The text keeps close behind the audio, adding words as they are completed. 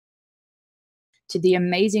to the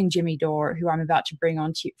amazing Jimmy Dore, who I'm about to bring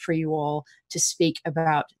on for you all to speak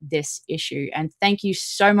about this issue. And thank you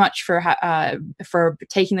so much for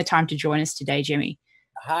taking the time to join us today, Jimmy.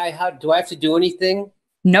 Hi, how do I have to do anything?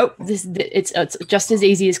 Nope, it's just as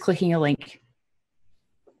easy as clicking a link.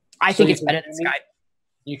 I think it's better than Skype.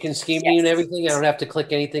 You can scheme me and everything. I don't have to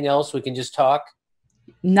click anything else. We can just talk.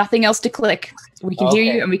 Nothing else to click. We can hear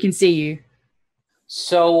you and we can see you.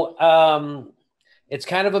 So it's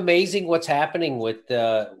kind of amazing what's happening with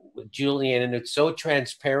Julian, and it's so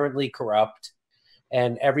transparently corrupt,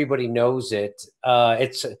 and everybody knows it.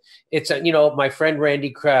 You know, my friend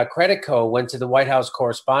Randy Credico went to the White House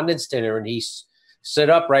Correspondents' Dinner, and he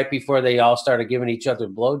stood up right before they all started giving each other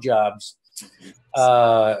blowjobs.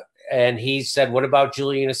 And he said, "What about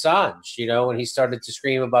Julian Assange?" You know, and he started to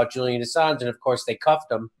scream about Julian Assange, and of course they cuffed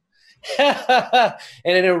him. And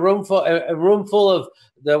in a room full of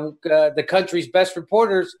the country's best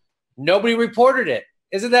reporters, nobody reported it.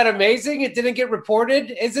 Isn't that amazing? It didn't get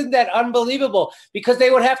reported. Isn't that unbelievable? Because they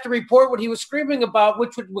would have to report what he was screaming about,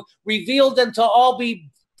 which would reveal them to all be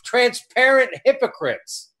transparent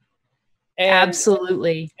hypocrites.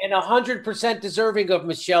 Absolutely. And 100% deserving of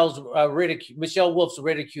Michelle Wolf's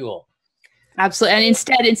ridicule. Absolutely. And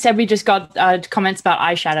instead we just got comments about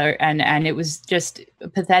eyeshadow, and it was just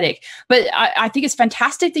pathetic. But I think it's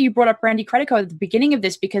fantastic that you brought up Randy Credico at the beginning of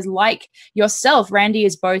this, because like yourself, Randy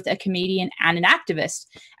is both a comedian and an activist.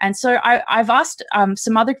 And so I've asked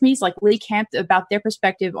some other comedians like Lee Camp about their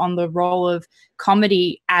perspective on the role of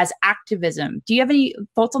comedy as activism. Do you have any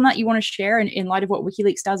thoughts on that you want to share in light of what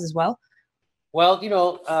WikiLeaks does as well? Well, you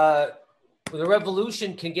know, the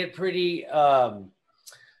revolution can get pretty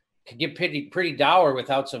dour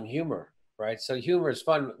without some humor, right? So humor is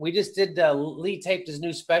fun. We just did Lee taped his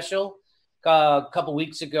new special a couple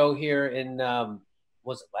weeks ago here in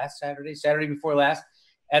was it last Saturday before last,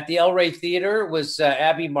 at the El Rey Theater. Was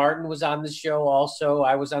Abby Martin was on the show also.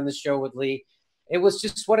 I was on the show with Lee. It was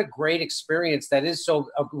just what a great experience that is. So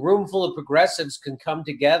a room full of progressives can come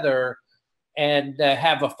together and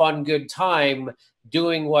have a fun, good time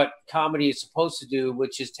doing what comedy is supposed to do,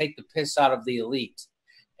 which is take the piss out of the elite.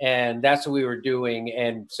 And that's what we were doing.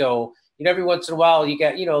 And so, you know, every once in a while you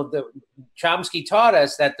got, you know, Chomsky taught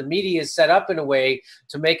us that the media is set up in a way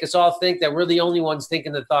to make us all think that we're the only ones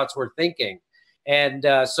thinking the thoughts we're thinking. And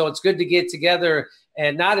so it's good to get together,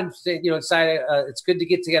 and not in, you know, inside. It's good to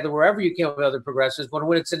get together wherever you can with other progressives. But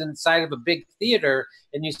when it's inside of a big theater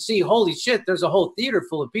and you see, holy shit, there's a whole theater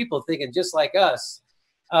full of people thinking just like us.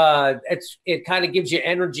 It kind of gives you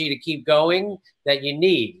energy to keep going that you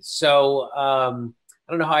need. So I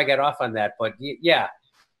don't know how I got off on that, but yeah.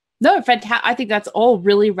 No, fantastic. I think that's all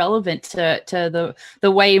really relevant to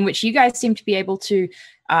the way in which you guys seem to be able to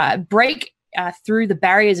break through the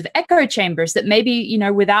barriers of echo chambers that maybe, you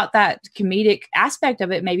know, without that comedic aspect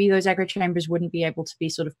of it, maybe those echo chambers wouldn't be able to be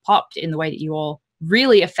sort of popped in the way that you all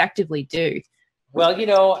really effectively do. Well, you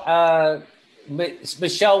know,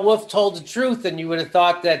 Michelle Wolf told the truth, and you would have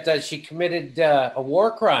thought that she committed a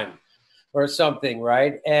war crime or something,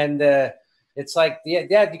 right? And it's like,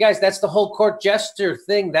 yeah, you guys, that's the whole court gesture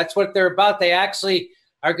thing. That's what they're about. They actually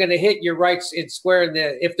are going to hit your rights in square. And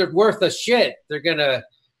if they're worth a shit, they're gonna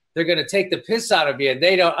take the piss out of you. And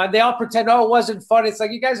they don't. And they all pretend, oh, it wasn't funny. It's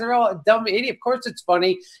like, you guys are all dumb idiot. Of course it's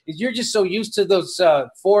funny. You're just so used to those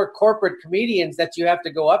 4 corporate comedians that you have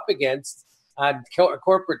to go up against on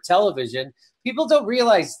corporate television. People don't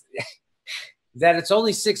realize that it's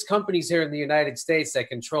only 6 companies here in the United States that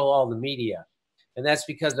control all the media. And that's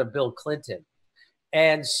because of Bill Clinton.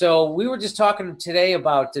 And so we were just talking today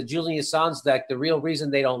about Julian Assange, that the real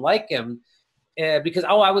reason they don't like him, because,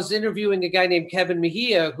 I was interviewing a guy named Kevin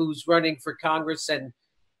Mejia who's running for Congress, and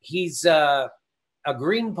he's a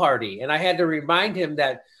Green Party. And I had to remind him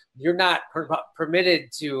that you're not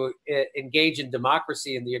permitted to engage in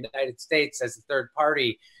democracy in the United States as a third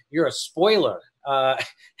party. You're a spoiler.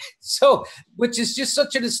 So, which is just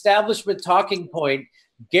such an establishment talking point,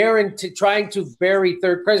 trying to bury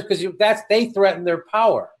third presidents, because they threaten their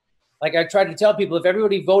power. Like I tried to tell people, if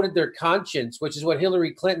everybody voted their conscience, which is what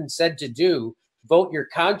Hillary Clinton said to do, vote your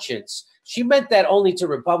conscience. She meant that only to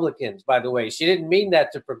Republicans, by the way. She didn't mean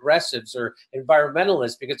that to progressives or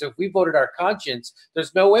environmentalists, because if we voted our conscience,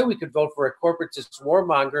 there's no way we could vote for a corporatist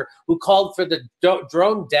warmonger who called for the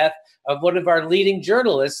drone death of one of our leading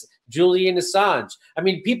journalists, Julian Assange. I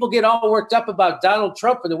mean, people get all worked up about Donald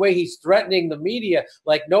Trump and the way he's threatening the media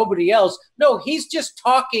like nobody else. No, he's just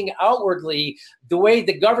talking outwardly the way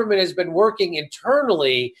the government has been working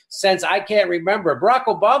internally since I can't remember. Barack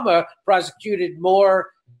Obama prosecuted more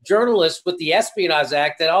journalists with the Espionage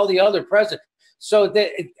Act than all the other presidents. So that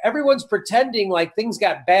everyone's pretending like things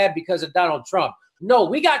got bad because of Donald Trump. No,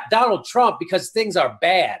 we got Donald Trump because things are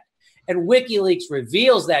bad. And WikiLeaks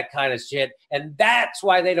reveals that kind of shit. And that's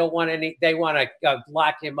why they don't want any, they want to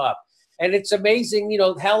lock him up. And it's amazing, you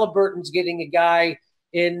know, Halliburton's getting a guy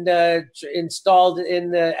installed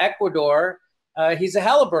in Ecuador. He's a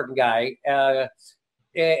Halliburton guy.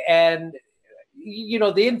 And, you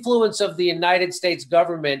know, the influence of the United States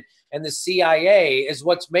government and the CIA is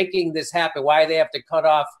what's making this happen, why they have to cut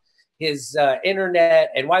off his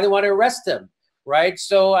internet and why they want to arrest him, right?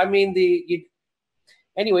 So, I mean,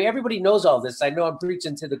 anyway, everybody knows all this. I know I'm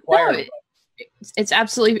preaching to the choir. No, it's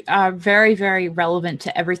absolutely very, very relevant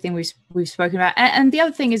to everything we've spoken about. And the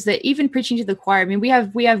other thing is that even preaching to the choir, I mean, we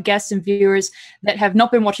have guests and viewers that have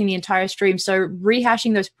not been watching the entire stream. So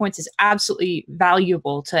rehashing those points is absolutely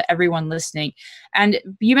valuable to everyone listening. And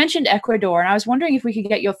you mentioned Ecuador, and I was wondering if we could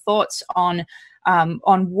get your thoughts on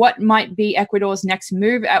what might be Ecuador's next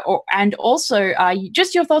move, and also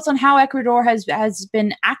just your thoughts on how Ecuador has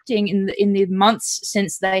been acting in the months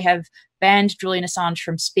since they have banned Julian Assange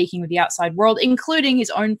from speaking with the outside world, including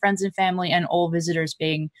his own friends and family and all visitors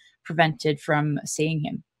being prevented from seeing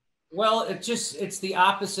him. Well, it's the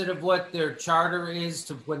opposite of what their charter is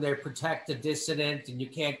to when they protect a dissident and you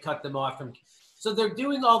can't cut them off from. So they're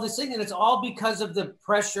doing all this thing, and it's all because of the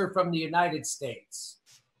pressure from the United States.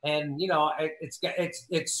 And, you know,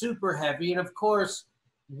 it's super heavy. And of course,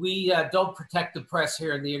 we don't protect the press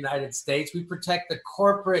here in the United States. We protect the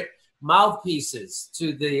corporate mouthpieces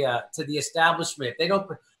to the establishment. They don't.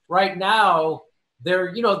 Right now,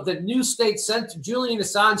 they're, you know, the new state Julian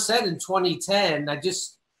Assange said in 2010.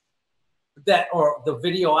 The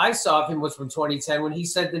video I saw of him was from 2010 when he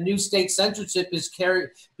said the new state censorship is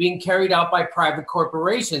being carried out by private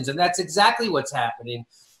corporations, and that's exactly what's happening.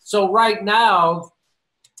 So right now,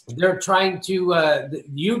 they're trying to.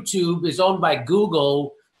 YouTube is owned by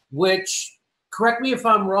Google, which, correct me if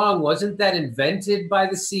I'm wrong, wasn't that invented by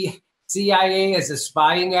the CIA as a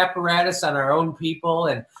spying apparatus on our own people?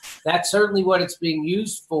 And that's certainly what it's being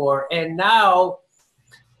used for. And now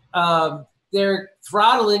they're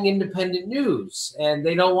throttling independent news, and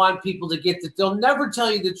they don't want people to get that. They'll never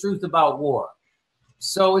tell you the truth about war.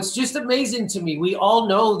 So it's just amazing to me. We all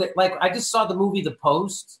know that, like, I just saw the movie The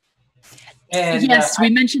Post. And, yes, we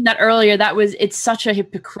mentioned that earlier. It's such a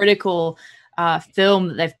hypocritical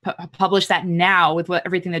film that they've published that now with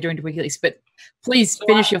everything they're doing to WikiLeaks. But please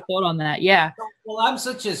finish your thought on that. Yeah. Well, I'm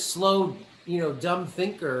such a slow, dumb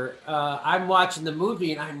thinker. I'm watching the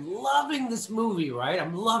movie and I'm loving this movie, right?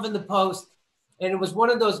 I'm loving The Post. And it was one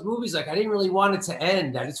of those movies, like, I didn't really want it to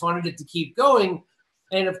end. I just wanted it to keep going.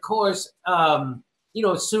 And of course,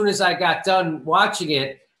 as soon as I got done watching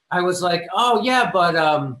it, I was like, oh yeah, but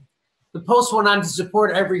The Post went on to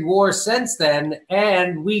support every war since then,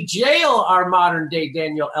 and we jail our modern-day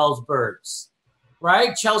Daniel Ellsbergs,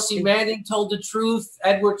 right? Chelsea Manning told the truth,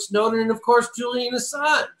 Edward Snowden, and, of course, Julian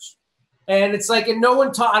Assange. And it's like, and no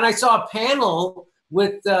one taught, and I saw a panel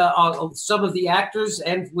with some of the actors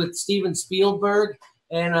and with Steven Spielberg,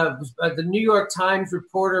 and the New York Times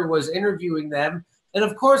reporter was interviewing them, and,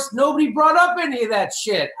 of course, nobody brought up any of that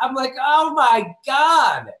shit. I'm like, oh, my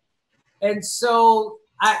God. And so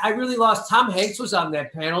I really lost. Tom Hanks was on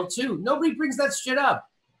that panel too. Nobody brings that shit up.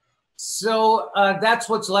 So that's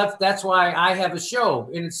what's left. That's why I have a show.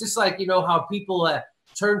 And it's just like, how people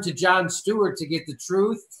turn to Jon Stewart to get the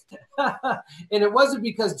truth. And it wasn't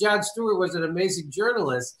because Jon Stewart was an amazing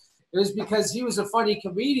journalist. It was because he was a funny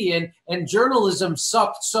comedian, and journalism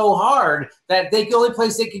sucked so hard that the only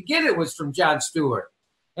place they could get it was from Jon Stewart.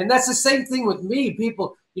 And that's the same thing with me.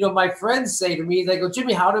 People, my friends say to me, they go,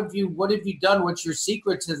 Jimmy, what have you done? What's your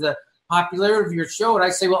secret to the popularity of your show? And I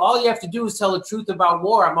say, well, all you have to do is tell the truth about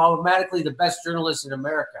war. I'm automatically the best journalist in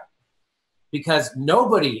America, because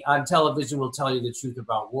nobody on television will tell you the truth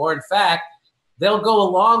about war. In fact, they'll go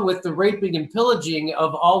along with the raping and pillaging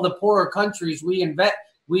of all the poorer countries we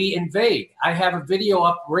invade. I have a video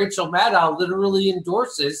up. Rachel Maddow literally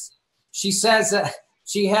endorses. She says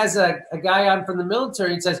she has a guy on from the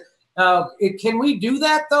military and says, can we do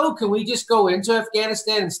that, though? Can we just go into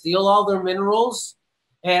Afghanistan and steal all their minerals?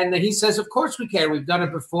 And he says, of course we can. We've done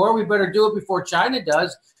it before. We better do it before China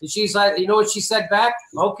does. And she's like, you know what she said back?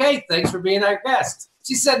 Okay, thanks for being our guest.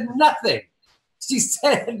 She said nothing. She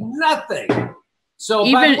said nothing. So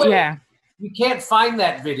even, yeah. You can't find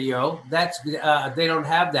that video. That's they don't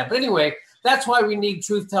have that. But anyway, that's why we need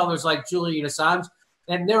truth tellers like Julian Assange.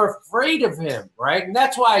 And they're afraid of him, right? And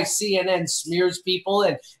that's why CNN smears people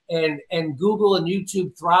and Google and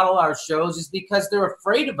YouTube throttle our shows, is because they're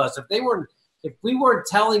afraid of us. If we weren't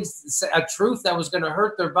telling a truth that was going to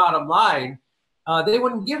hurt their bottom line, they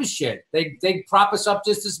wouldn't give a shit. They'd prop us up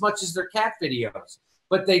just as much as their cat videos.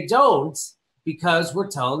 But they don't, because we're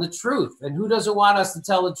telling the truth. And who doesn't want us to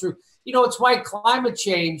tell the truth? You know, it's why climate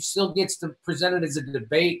change still gets presented as a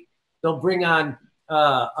debate. They'll bring on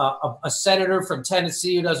a senator from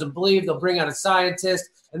Tennessee who doesn't believe. They'll bring on a scientist,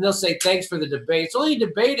 and they'll say, thanks for the debate. It's only a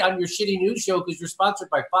debate on your shitty news show because you're sponsored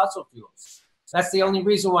by fossil fuels. That's the only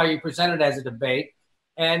reason why you present it as a debate.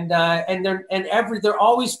 And they're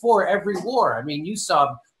always for every war. I mean,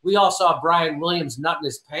 we all saw Brian Williams nut in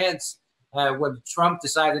his pants when Trump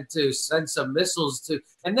decided to send some missiles to.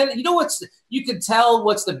 And then you can tell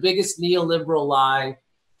what's the biggest neoliberal lie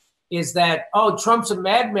is that, oh, Trump's a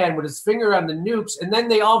madman with his finger on the nukes, and then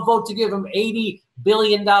they all vote to give him $80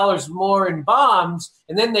 billion more in bombs,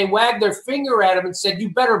 and then they wag their finger at him and said,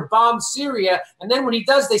 you better bomb Syria, and then when he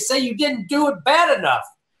does, they say you didn't do it bad enough.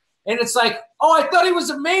 And it's like, oh, I thought he was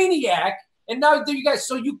a maniac, and now you guys,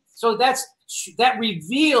 so that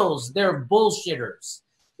reveals they're bullshitters.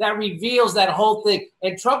 That reveals that whole thing,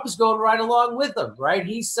 and Trump is going right along with them, right?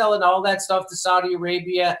 He's selling all that stuff to Saudi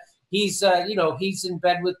Arabia. He's in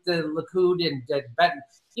bed with the Likud and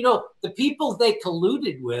the people they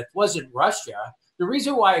colluded with wasn't Russia. The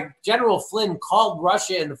reason why General Flynn called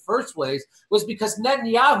Russia in the first place was because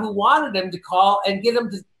Netanyahu wanted him to call and get him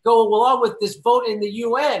to go along with this vote in the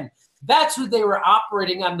UN. That's who they were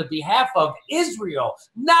operating on the behalf of, Israel,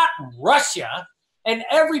 not Russia. And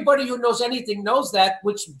everybody who knows anything knows that,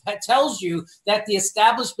 which tells you that the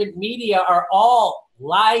establishment media are all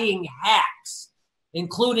lying hacks,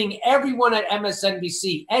 including everyone at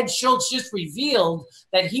MSNBC. Ed Schultz just revealed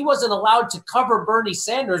that he wasn't allowed to cover Bernie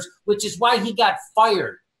Sanders, which is why he got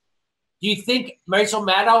fired. Do you think Rachel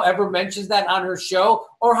Maddow ever mentions that on her show?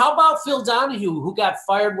 Or how about Phil Donahue, who got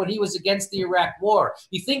fired when he was against the Iraq War?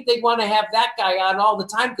 You think they want to have that guy on all the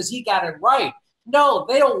time because he got it right? No,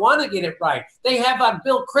 they don't want to get it right. They have on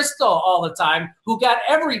Bill Kristol all the time, who got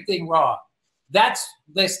everything wrong. That's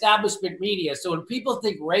the establishment media. So when people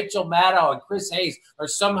think Rachel Maddow and Chris Hayes are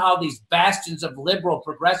somehow these bastions of liberal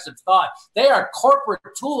progressive thought, they are corporate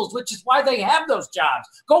tools, which is why they have those jobs.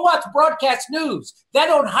 Go watch broadcast news. They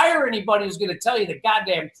don't hire anybody who's going to tell you the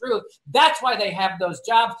goddamn truth. That's why they have those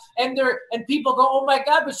jobs. And people go, oh my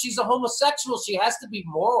God, but she's a homosexual. She has to be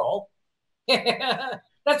moral.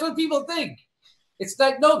 That's what people think. It's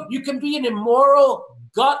like, no, you can be an immoral,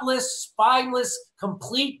 gutless, spineless,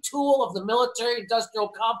 complete tool of the military-industrial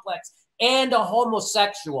complex and a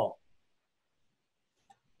homosexual.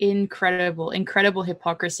 Incredible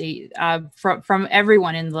hypocrisy from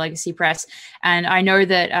everyone in the legacy press. And I know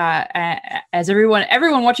that as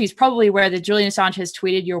everyone watching is probably aware that Julian Assange has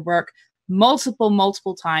tweeted your work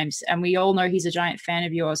multiple times, and we all know he's a giant fan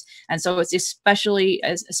of yours. And so it's especially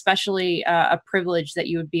a privilege that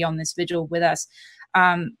you would be on this vigil with us.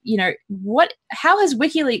 How has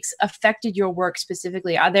WikiLeaks affected your work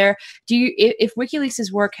specifically? If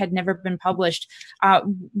WikiLeaks' work had never been published,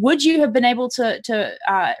 would you have been able to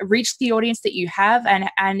reach the audience that you have?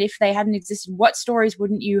 And if they hadn't existed, what stories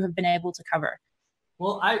wouldn't you have been able to cover?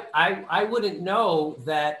 Well, I wouldn't know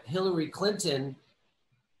that Hillary Clinton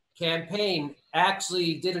campaign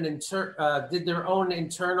actually did their own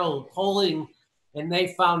internal polling, and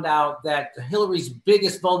they found out that Hillary's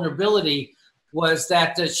biggest vulnerability was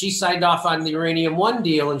that she signed off on the Uranium One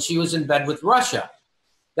deal and she was in bed with Russia.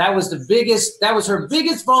 That was her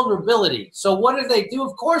biggest vulnerability. So what do?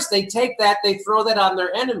 Of course, they take that, they throw that on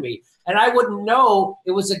their enemy. And I wouldn't know.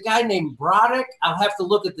 It was a guy named Broderick. I'll have to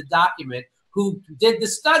look at the document, who did the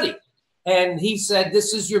study. And he said,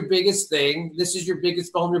 this is your biggest thing. This is your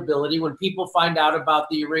biggest vulnerability. When people find out about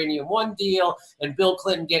the Uranium One deal and Bill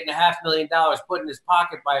Clinton getting $500,000 put in his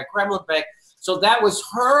pocket by a Kremlin bank. So that was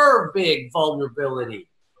her big vulnerability.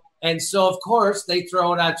 And so, of course, they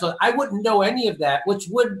throw it out. So I wouldn't know any of that, which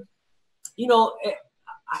would,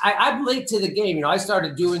 I'm late to the game. I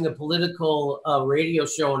started doing a political radio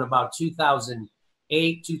show in about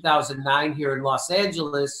 2008, 2009 here in Los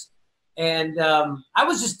Angeles. And I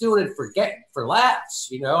was just doing it for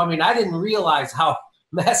laughs. I didn't realize how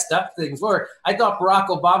messed up things were. I thought Barack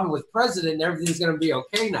Obama was president and everything's going to be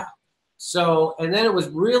okay now. So, and then it was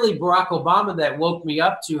really Barack Obama that woke me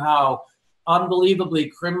up to how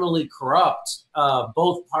unbelievably criminally corrupt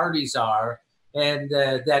both parties are, and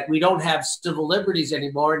that we don't have civil liberties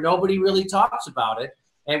anymore. Nobody really talks about it,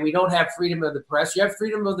 and we don't have freedom of the press. You have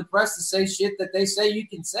freedom of the press to say shit that they say you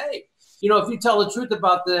can say. If you tell the truth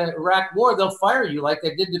about the Iraq War, they'll fire you like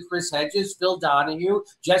they did to Chris Hedges, Phil Donahue,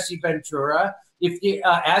 Jesse Ventura. if you,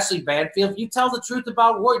 Ashley Banfield, if you tell the truth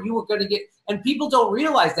about war, you were going to get, and people don't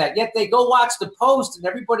realize that. Yet they go watch the Post and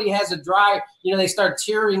everybody has a dry, you know, they start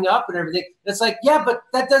tearing up and everything. It's like, yeah, but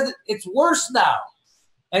that doesn't, it's worse now.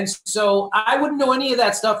 And so I wouldn't know any of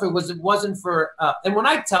that stuff if it wasn't for, and when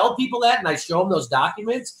I tell people that and I show them those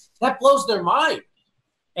documents, that blows their mind.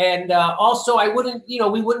 And also I wouldn't, you know,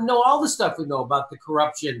 we wouldn't know all the stuff we know about the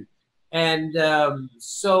corruption. And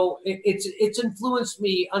so it's influenced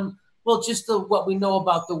me on, well, just what we know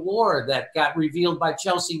about the war that got revealed by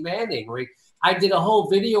Chelsea Manning. Right? I did a whole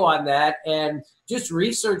video on that, and just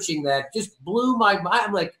researching that just blew my mind.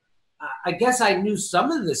 I'm like, I guess I knew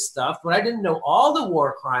some of this stuff, but I didn't know all the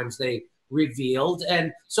war crimes they revealed.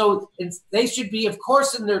 And so they should be, of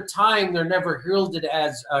course, in their time, they're never heralded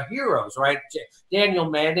as heroes, right? Daniel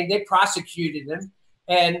Manning, they prosecuted him.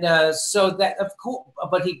 And so that, of course,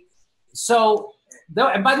 but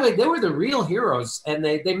and by the way, they were the real heroes, and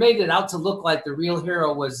they made it out to look like the real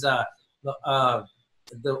hero was the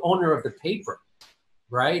owner of the paper,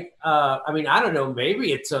 right? I mean, I don't know,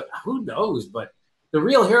 maybe who knows, but the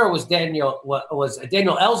real hero was Daniel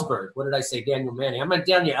Ellsberg. What did I say? Daniel Manning. I meant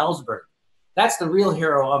Daniel Ellsberg. That's the real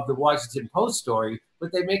hero of the Washington Post story,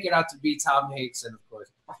 but they make it out to be Tom Hanks, and of course.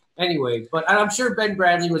 Anyway, but I'm sure Ben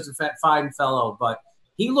Bradley was a fine fellow, but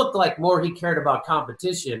he looked like more he cared about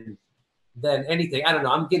competition than anything. I don't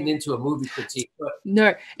know. I'm getting into a movie critique. But.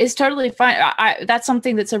 No, it's totally fine. That's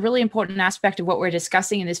something that's a really important aspect of what we're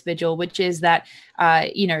discussing in this vigil, which is that,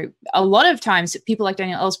 you know, a lot of times people like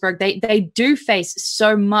Daniel Ellsberg, they do face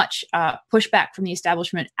so much pushback from the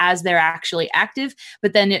establishment as they're actually active.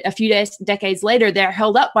 But then a few decades later, they're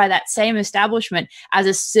held up by that same establishment as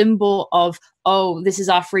a symbol of, oh, this is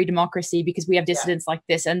our free democracy because we have dissidents like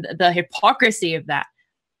this, and the hypocrisy of that.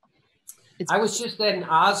 I was just in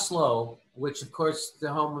Oslo, which, of course,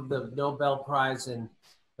 the home of the Nobel Prize. And,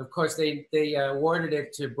 of course, they awarded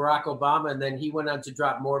it to Barack Obama, and then he went on to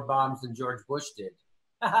drop more bombs than George Bush did.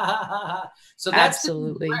 So that's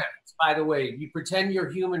absolutely. The grift, by the way. You pretend you're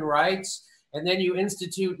human rights, and then you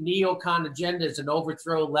institute neocon agendas and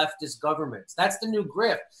overthrow leftist governments. That's the new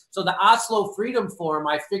grift. So the Oslo Freedom Forum,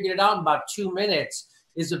 I figured it out in about 2 minutes,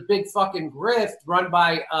 is a big fucking grift run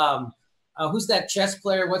by who's that chess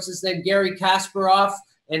player? What's his name? Gary Kasparov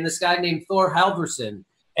and this guy named Thor Halvorsen.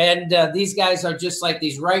 And these guys are just like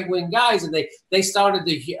these right-wing guys, and they started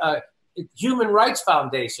the Human Rights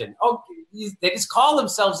Foundation. Oh, they just call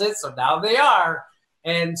themselves it, so now they are.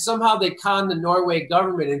 And somehow they con the Norway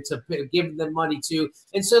government into giving them money too.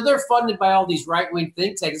 And so they're funded by all these right-wing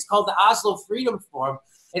think tanks. It's called the Oslo Freedom Forum.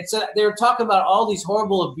 And so they were talking about all these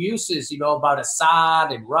horrible abuses, you know, about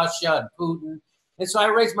Assad and Russia and Putin. And so I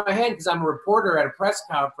raised my hand because I'm a reporter at a press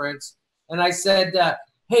conference. And I said,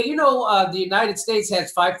 hey, you know, the United States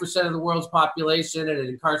has 5% of the world's population, and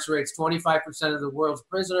it incarcerates 25% of the world's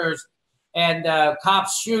prisoners. And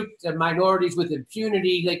cops shoot minorities with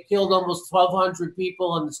impunity. They killed almost 1,200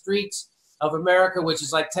 people in the streets of America, which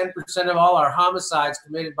is like 10% of all our homicides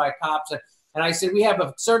committed by cops. And I said, we have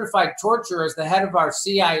a certified torturer as the head of our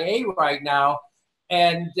CIA right now.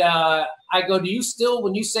 And I go, do you still,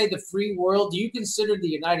 when you say the free world, do you consider the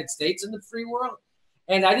United States in the free world?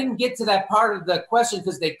 And I didn't get to that part of the question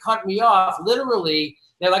because they cut me off. Literally,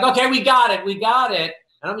 they're like, okay, we got it.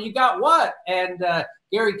 And I'm like, you got what? And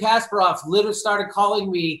Gary Kasparov literally started calling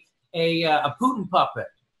me a Putin puppet.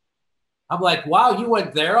 I'm like, wow, you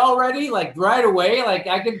went there already? Like right away? Like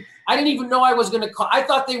I didn't even know I was going to call. I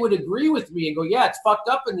thought they would agree with me and go, yeah, it's fucked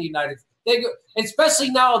up in the United States. They go,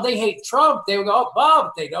 especially now they hate Trump. They would go, oh,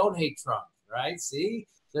 but they don't hate Trump, right? See,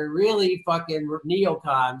 they're really fucking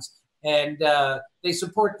neocons, and they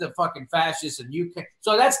support the fucking fascists in UK.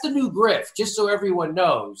 So that's the new grift, just so everyone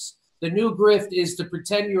knows. The new grift is to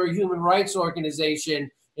pretend you're a human rights organization,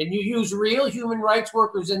 and you use real human rights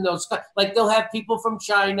workers in those. Like they'll have people from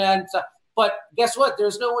China and stuff. But guess what?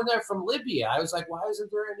 There's no one there from Libya. I was like, why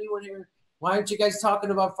isn't there anyone here? Why aren't you guys talking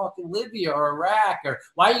about fucking Libya or Iraq? Or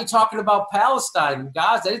why are you talking about Palestine and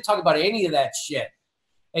Gaza? They didn't talk about any of that shit.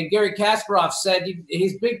 And Gary Kasparov said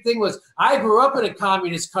his big thing was, I grew up in a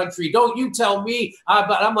communist country. Don't you tell me.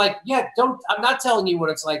 But I'm like, yeah, I'm not telling you what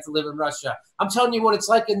it's like to live in Russia. I'm telling you what it's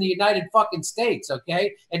like in the United fucking States,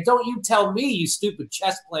 okay? And don't you tell me, you stupid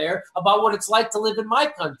chess player, about what it's like to live in my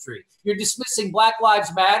country. You're dismissing Black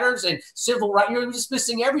Lives Matters and civil rights. You're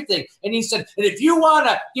dismissing everything. And he said, and if you want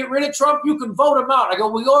to get rid of Trump, you can vote him out. I go,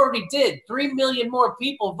 we already did. 3 million more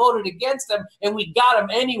people voted against him, and we got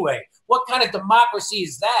him anyway. What kind of democracy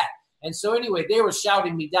is that? And so anyway, they were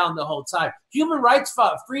shouting me down the whole time. Human Rights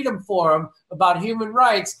Freedom Forum about human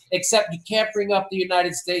rights, except you can't bring up the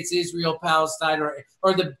United States, Israel, Palestine,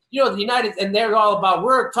 or the the United, and they're all about,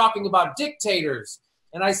 we're talking about dictators.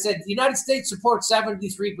 And I said, the United States supports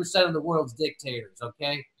 73% of the world's dictators,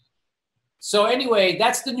 okay? So anyway,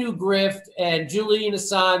 that's the new grift, and Julian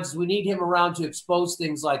Assange, we need him around to expose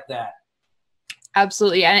things like that.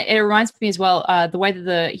 Absolutely. And it reminds me as well, the way that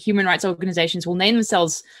the human rights organizations will name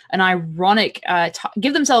themselves an ironic,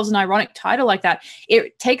 give themselves an ironic title like that.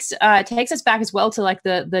 It takes us back as well to like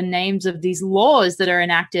the names of these laws that are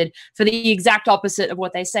enacted for the exact opposite of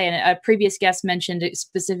what they say. And a previous guest mentioned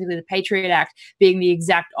specifically the Patriot Act being the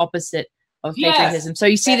exact opposite of patriotism. So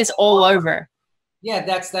you see this all over. Yeah,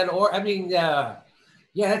 that's that.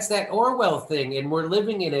 That's that Orwell thing, and we're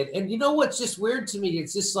living in it. And you know what's just weird to me?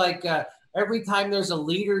 It's just like every time there's a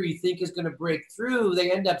leader you think is going to break through,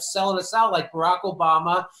 they end up selling us out. Like Barack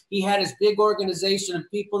Obama, he had his big organization of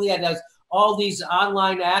people. He had all these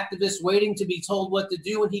online activists waiting to be told what to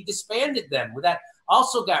do, and he disbanded them. That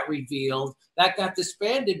also got revealed. That got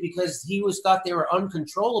disbanded because he thought they were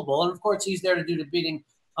uncontrollable. And of course, he's there to do the bidding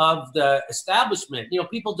of the establishment.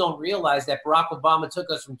 People don't realize that Barack Obama took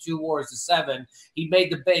us from 2 wars to 7. He made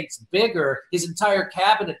the banks bigger. His entire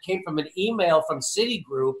cabinet came from an email from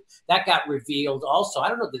Citigroup that got revealed also. I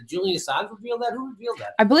don't know, did Julian Assange reveal that? Who revealed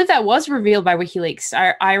that? I believe that was revealed by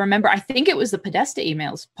WikiLeaks. I remember, I think it was the Podesta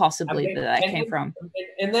emails possibly that came from.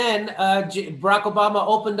 And then Barack Obama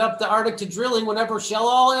opened up the Arctic to drilling whenever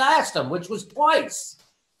Shell asked him, which was twice.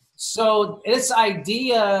 So this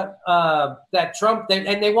idea that Trump,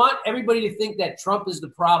 and they want everybody to think that Trump is the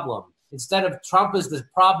problem instead of Trump is the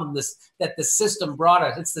problem that the system brought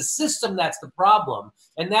us. It's the system that's the problem.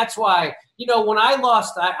 And that's why, when I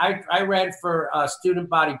lost, I ran for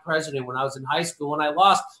student body president when I was in high school. When I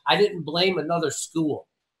lost, I didn't blame another school.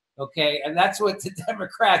 Okay, and that's what the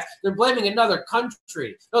Democrats, they're blaming another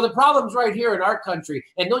country. No, the problem's right here in our country.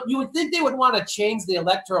 And you would think they would want to change the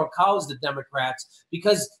electoral college, the Democrats,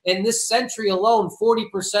 because in this century alone,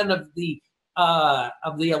 40% of the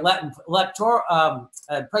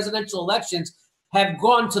presidential elections have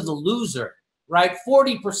gone to the loser, right?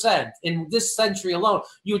 40% in this century alone.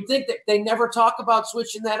 You would think that they never talk about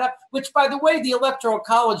switching that up, which, by the way, the electoral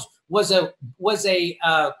college was a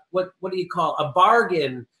what do you call a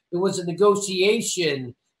bargain. It was a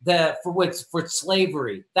negotiation for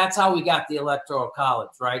slavery. That's how we got the electoral college,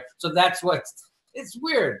 right? So it's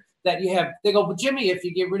weird that they go, but Jimmy, if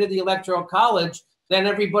you get rid of the electoral college, then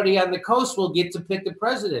everybody on the coast will get to pick the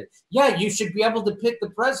president. Yeah, you should be able to pick the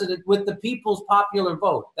president with the people's popular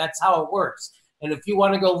vote. That's how it works. And if you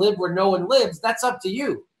want to go live where no one lives, that's up to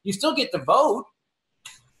you. You still get to vote.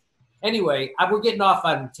 Anyway, we're getting off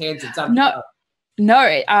on tangents.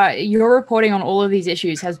 No, your reporting on all of these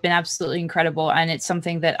issues has been absolutely incredible. And it's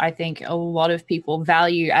something that I think a lot of people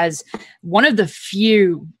value as one of the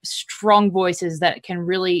few strong voices that can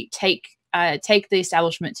really take the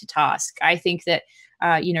establishment to task. I think that,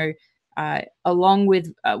 along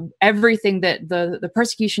with everything that the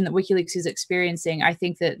persecution that WikiLeaks is experiencing, I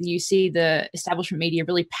think that you see the establishment media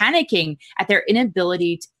really panicking at their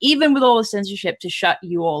inability to, even with all the censorship, to shut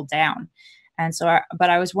you all down. And so,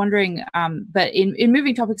 I was wondering, but in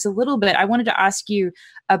moving topics a little bit, I wanted to ask you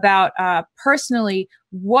about personally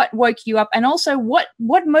what woke you up, and also what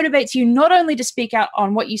motivates you not only to speak out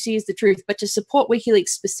on what you see as the truth, but to support WikiLeaks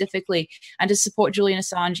specifically, and to support Julian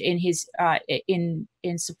Assange in his in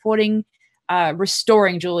supporting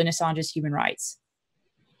restoring Julian Assange's human rights.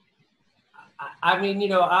 I mean,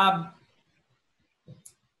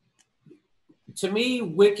 to me,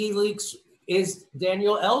 WikiLeaks is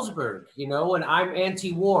Daniel Ellsberg, and I'm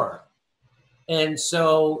anti-war. And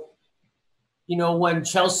so, when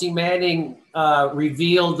Chelsea Manning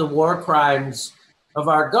revealed the war crimes of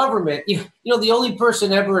our government, the only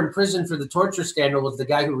person ever in prison for the torture scandal was the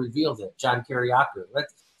guy who revealed it, John Kiriakou.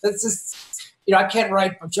 That's just, I can't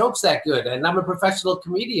write jokes that good. And I'm a professional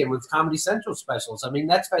comedian with Comedy Central specials. I mean,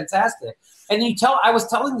 that's fantastic. And I was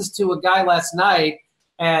telling this to a guy last night,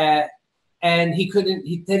 and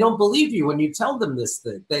they don't believe you when you tell them this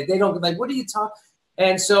thing. They don't, like, what are you talking?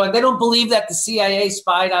 And they don't believe that the CIA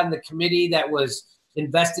spied on the committee that was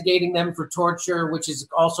investigating them for torture, which is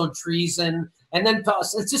also treason. And then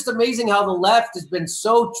it's just amazing how the left has been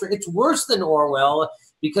it's worse than Orwell,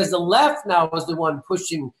 because the left now is the one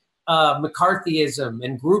pushing McCarthyism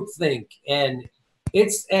and groupthink. And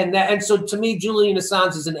so to me, Julian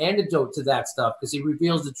Assange is an antidote to that stuff, because he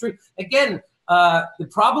reveals the truth. Again, the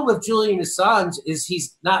problem with Julian Assange is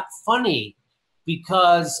he's not funny.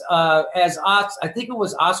 because I think it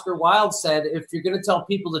was Oscar Wilde said, if you're going to tell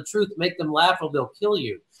people the truth, make them laugh or they'll kill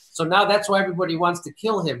you. So now that's why everybody wants to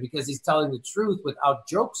kill him, because he's telling the truth without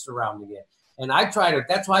jokes surrounding it. And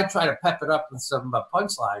that's why I try to pep it up with some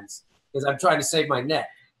punchlines, because I'm trying to save my neck.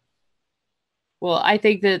 Well, I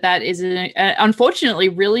think that is an unfortunately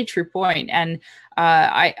really true point. And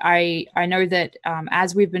I know that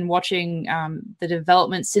as we've been watching the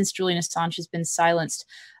developments since Julian Assange has been silenced,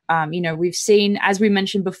 we've seen, as we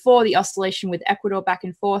mentioned before, the oscillation with Ecuador back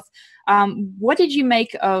and forth. What did you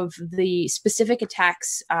make of the specific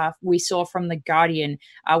attacks we saw from The Guardian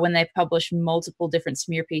when they published multiple different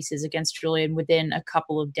smear pieces against Julian within a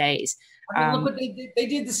couple of days? I mean, look what they did. They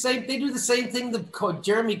did the same. They do the same thing.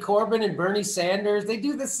 Jeremy Corbyn and Bernie Sanders. They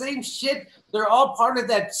do the same shit. They're all part of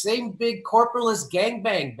that same big corporatist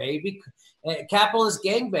gangbang, baby, capitalist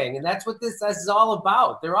gangbang, and that's what this is all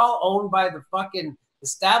about. They're all owned by the fucking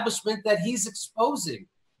establishment that he's exposing.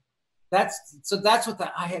 That's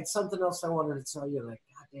what I had something else I wanted to tell you, and I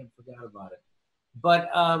goddamn forgot about it. But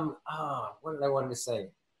what did I want to say?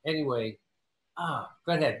 Anyway,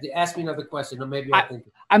 go ahead. Ask me another question, or maybe I'll think.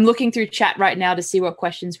 I'm looking through chat right now to see what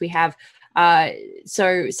questions we have.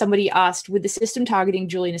 So somebody asked, with the system targeting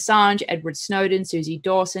Julian Assange, Edward Snowden, Susie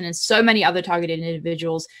Dawson, and so many other targeted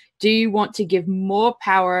individuals, do you want to give more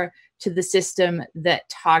power to the system that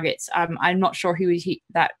targets? I'm not sure who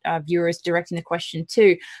that viewer is directing the question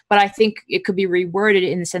to, but I think it could be reworded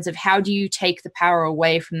in the sense of, how do you take the power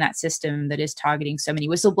away from that system that is targeting so many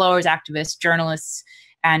whistleblowers, activists, journalists,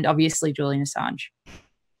 and obviously Julian Assange?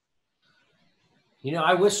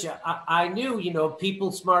 I wish I knew,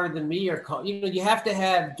 people smarter than me are called, you have to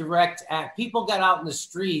have direct act. People got out in the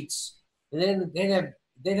streets, and then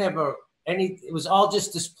it was all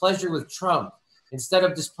just displeasure with Trump instead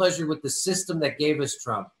of displeasure with the system that gave us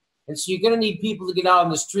Trump. And so you're going to need people to get out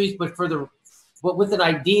in the streets, but with an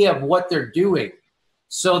idea of what they're doing.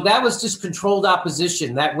 So that was just controlled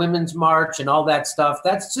opposition, that women's march and all that stuff.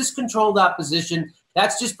 That's just controlled opposition.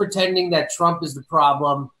 That's just pretending that Trump is the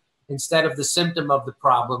problem instead of the symptom of the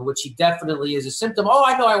problem, which he definitely is a symptom. Oh,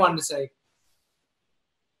 I know I wanted to say.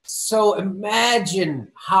 So imagine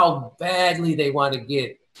how badly they want to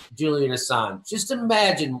get Julian Assange. Just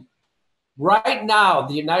imagine right now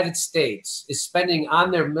the United States is spending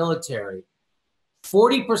on their military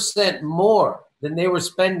 40% more than they were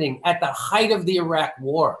spending at the height of the Iraq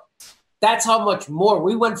war. That's how much more.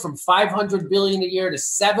 We went from $500 billion a year to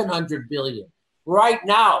 $700 billion. Right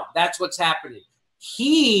now, that's what's happening.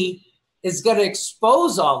 He is going to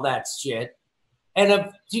expose all that shit. And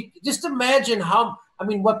just imagine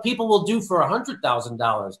what people will do for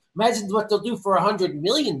 $100,000. Imagine what they'll do for $100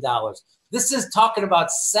 million. This is talking about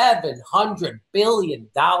 $700 billion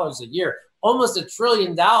a year, almost $1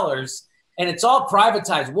 trillion. And it's all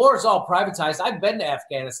privatized. War is all privatized. I've been to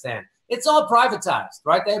Afghanistan. It's all privatized,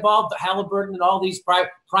 right? They have all the Halliburton and all these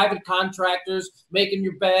private contractors making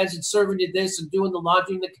your beds and serving you this and doing the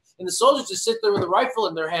laundry. And the soldiers just sit there with a rifle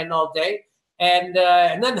in their hand all day. And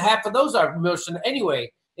then half of those are mercenaries.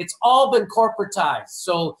 Anyway, it's all been corporatized.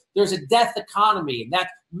 So there's a death economy. And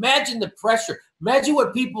imagine the pressure. Imagine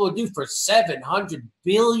what people will do for $700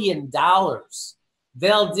 billion.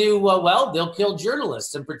 They'll do, they'll kill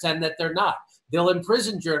journalists and pretend that they're not. They'll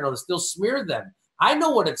imprison journalists. They'll smear them. I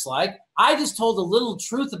know what it's like. I just told a little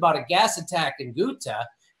truth about a gas attack in Ghouta,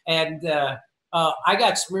 and I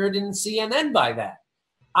got smeared in CNN by that.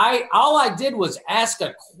 All I did was ask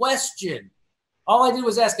a question. All I did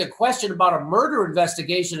was ask a question about a murder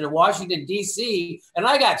investigation in Washington, D.C., and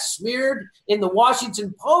I got smeared in the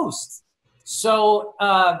Washington Post. So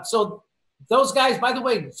those guys, by the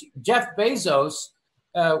way, Jeff Bezos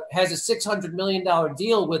has a $600 million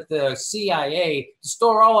deal with the CIA to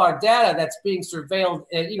store all our data that's being surveilled,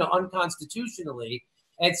 unconstitutionally.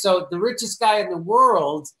 And so the richest guy in the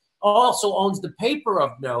world also owns the paper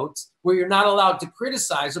of note where you're not allowed to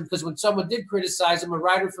criticize him, because when someone did criticize him, a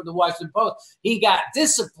writer for the Washington Post, he got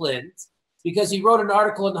disciplined because he wrote an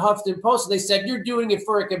article in the Huffington Post and they said, you're doing it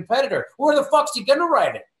for a competitor. Where the fuck's he going to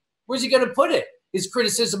write it? Where's he going to put it? His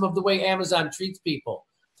criticism of the way Amazon treats people.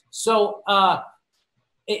 So,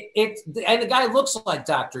 and the guy looks like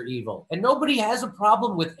Dr. Evil, and nobody has a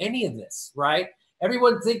problem with any of this, right?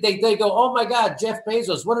 Everyone think they go, oh my God, Jeff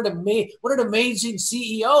Bezos, what an amazing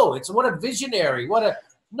CEO! What a visionary! What a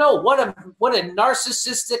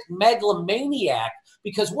narcissistic megalomaniac!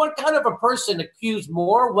 Because what kind of a person accused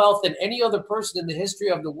more wealth than any other person in the history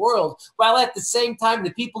of the world, while at the same time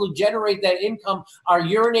the people who generate that income are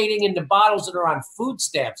urinating into bottles and are on food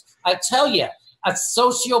stamps? I tell you. A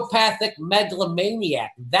sociopathic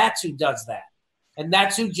megalomaniac. That's who does that. And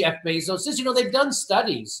that's who Jeff Bezos is. They've done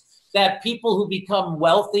studies that people who become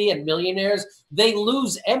wealthy and millionaires, they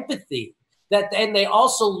lose empathy. And they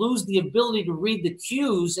also lose the ability to read the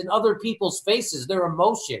cues in other people's faces, their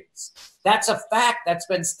emotions. That's a fact that's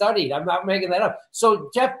been studied. I'm not making that up. So,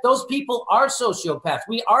 Jeff, those people are sociopaths.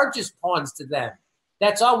 We are just pawns to them.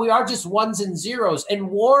 That's all. We are just ones and zeros. And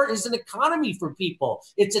war is an economy for people.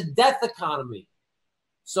 It's a death economy.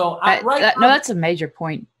 So that's a major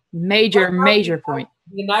point. Major point.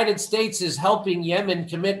 The United States is helping Yemen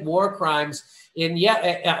commit war crimes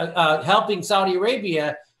helping Saudi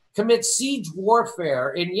Arabia commit siege warfare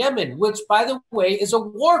in Yemen, which, by the way, is a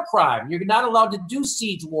war crime. You're not allowed to do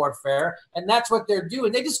siege warfare, and that's what they're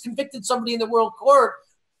doing. They just convicted somebody in the World Court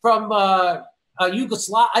from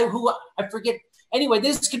Yugoslavia, who I forget. Anyway, they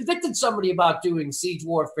just convicted somebody about doing siege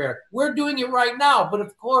warfare. We're doing it right now, but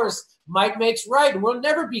of course, might makes right, and we'll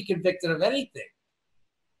never be convicted of anything.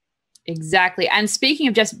 Exactly. And speaking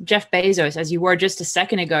of just Jeff Bezos, as you were just a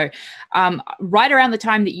second ago, right around the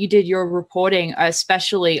time that you did your reporting,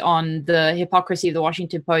 especially on the hypocrisy of the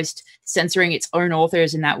Washington Post censoring its own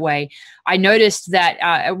authors in that way, I noticed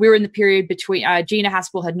that we were in the period between Gina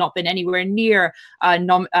Haspel had not been anywhere near, kind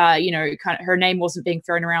of her name wasn't being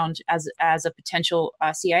thrown around as a potential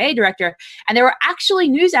CIA director, and there were actually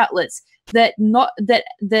news outlets that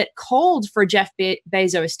called for Jeff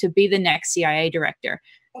Bezos to be the next CIA director.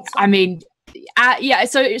 I mean, yeah.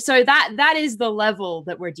 So that is the level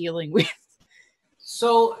that we're dealing with.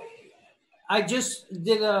 So, I just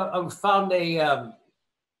found a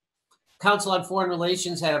Council on Foreign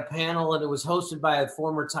Relations had a panel, and it was hosted by a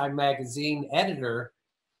former Time magazine editor,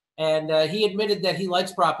 and he admitted that he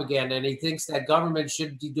likes propaganda and he thinks that government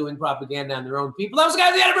should be doing propaganda on their own people. That was the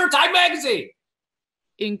guy, the editor of Time magazine.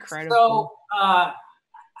 Incredible. So,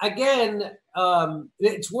 again,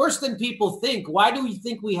 it's worse than people think. Why do you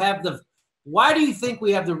think we have the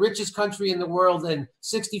richest country in the world and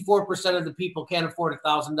 64% of the people can't afford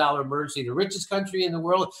 $1,000 emergency? The richest country in the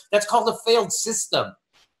world, that's called a failed system.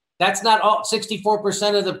 That's not all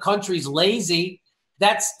 64% of the country's lazy.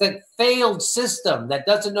 That's the failed system that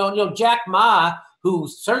doesn't know. Jack Ma, who,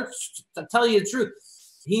 to tell you the truth,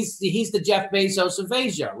 he's the Jeff Bezos of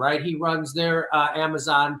Asia, right? He runs their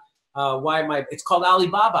Amazon. It's called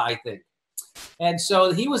Alibaba, I think. And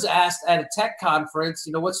so he was asked at a tech conference,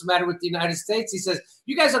 what's the matter with the United States? He says,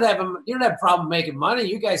 you guys don't have a problem making money.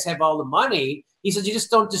 You guys have all the money. He says, you just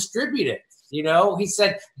don't distribute it. He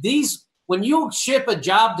said, when you ship a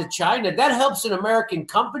job to China, that helps an American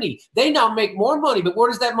company. They now make more money, but where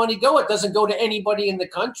does that money go? It doesn't go to anybody in the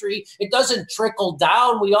country. It doesn't trickle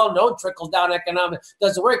down. We all know trickle down economics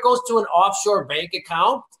doesn't work. It goes to an offshore bank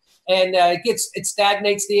account. And it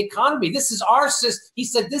stagnates the economy. This is our system. He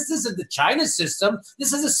said, this isn't the China system.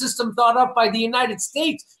 This is a system thought up by the United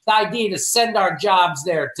States. The idea to send our jobs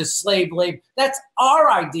there to slave labor. That's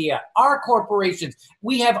our idea, our corporations.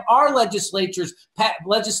 We have our legislators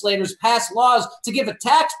pass laws to give a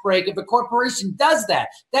tax break if a corporation does that.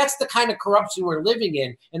 That's the kind of corruption we're living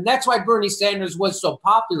in. And that's why Bernie Sanders was so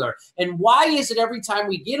popular. And why is it every time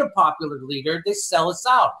we get a popular leader, they sell us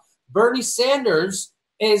out? Bernie Sanders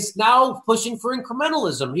is now pushing for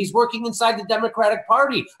incrementalism. He's working inside the Democratic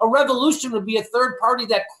Party. A revolution would be a third party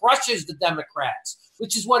that crushes the Democrats,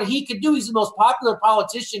 which is what he could do. He's the most popular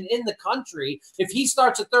politician in the country. If he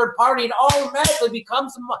starts a third party, it automatically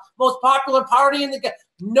becomes the most popular party in the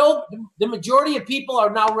No, the majority of people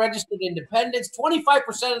are now registered independents.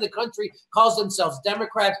 25% of the country calls themselves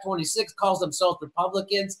Democrats. 26 calls themselves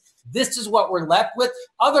Republicans. This is what we're left with.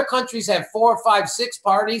 Other countries have 4, 5, 6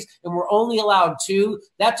 parties, and we're only allowed 2.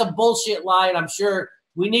 That's a bullshit lie, and I'm sure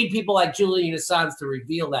we need people like Julian Assange to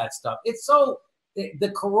reveal that stuff. It's so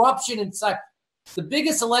the corruption inside. The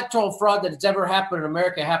biggest electoral fraud that has ever happened in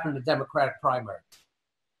America happened in the Democratic primary.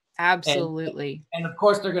 Absolutely. And of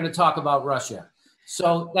course, they're going to talk about Russia.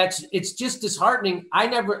 So it's just disheartening. I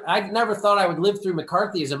never thought I would live through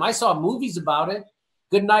McCarthyism. I saw movies about it.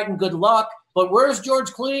 Good night and good luck. But where's George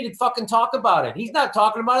Clooney to fucking talk about it? He's not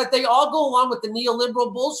talking about it. They all go along with the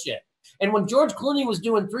neoliberal bullshit. And when George Clooney was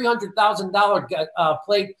doing $300,000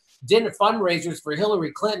 plate dinner fundraisers for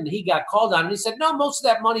Hillary Clinton, he got called on and he said, no, most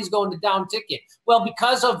of that money's going to down ticket. Well,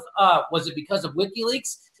 because of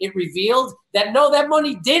WikiLeaks, it revealed that no, that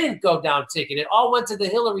money didn't go down ticket. It all went to the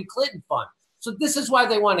Hillary Clinton fund. So this is why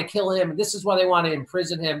they want to kill him. This is why they want to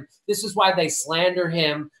imprison him. This is why they slander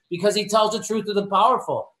him, because he tells the truth to the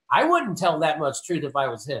powerful. I wouldn't tell that much truth if I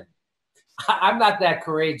was him. I'm not that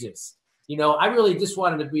courageous. I really just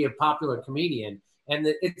wanted to be a popular comedian. And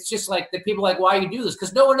it's just like the people are like, why you do this?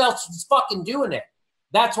 Because no one else is fucking doing it.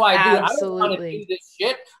 That's why I do it. I don't want to do this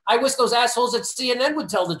shit. I wish those assholes at CNN would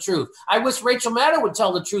tell the truth. I wish Rachel Maddow would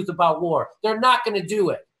tell the truth about war. They're not going to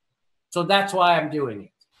do it. So that's why I'm doing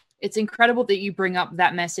it. It's incredible that you bring up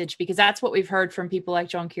that message, because that's what we've heard from people like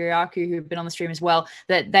John Kiriakou, who've been on the stream as well,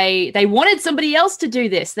 that they wanted somebody else to do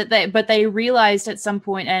this, but they realized at some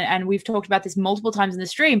point, and we've talked about this multiple times in the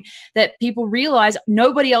stream, that people realize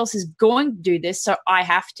nobody else is going to do this, so I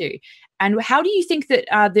have to. And how do you think that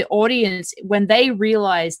the audience, when they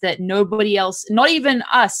realize that nobody else, not even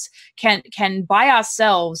us, can by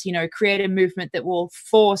ourselves, create a movement that will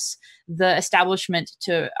force the establishment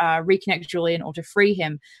to reconnect Julian or to free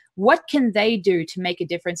him, what can they do to make a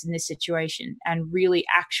difference in this situation and really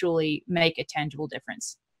actually make a tangible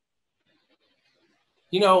difference?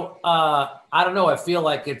 I don't know. I feel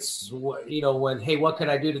like it's, hey, what can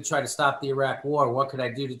I do to try to stop the Iraq war? What can I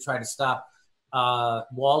do to try to stop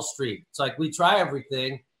Wall Street? It's like we try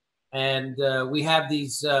everything, and we have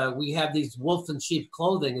these wolf in sheep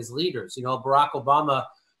clothing as leaders. Barack Obama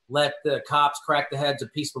let the cops crack the heads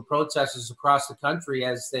of peaceful protesters across the country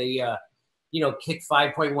as they kicked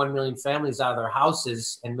 5.1 million families out of their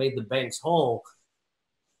houses and made the banks whole.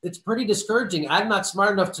 It's pretty discouraging. I'm not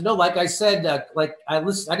smart enough to know. Like I said, I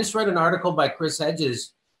just read an article by Chris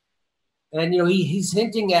Hedges, and he's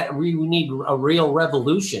hinting at we need a real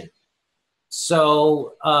revolution.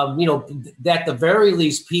 So at the very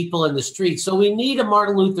least, people in the streets. So we need a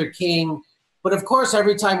Martin Luther King, but of course,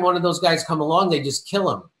 every time one of those guys come along, they just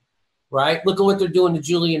kill him, right? Look at what they're doing to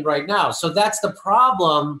Julian right now. So that's the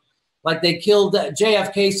problem. Like they killed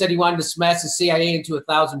JFK, said he wanted to smash the CIA into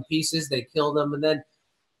 1,000 pieces. They killed him, and then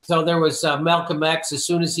so there was Malcolm X. As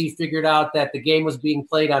soon as he figured out that the game was being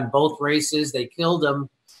played on both races, they killed him.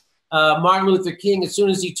 Martin Luther King, as soon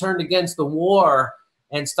as he turned against the war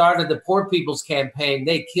and started the Poor People's Campaign,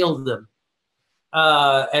 they killed him.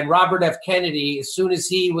 And Robert F. Kennedy, as soon as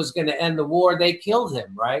he was going to end the war, they killed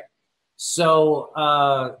him, right? So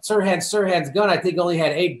Sirhan's gun, I think, only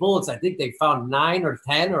had 8 bullets. I think they found 9 or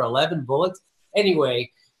 10 or 11 bullets.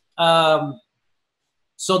 Anyway,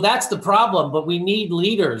 so that's the problem. But we need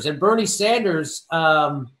leaders, and Bernie Sanders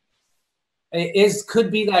could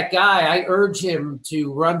be that guy. I urge him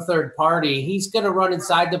to run third party. He's going to run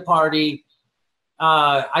inside the party.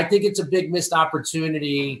 I think it's a big missed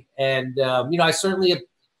opportunity, and I certainly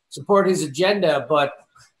support his agenda, but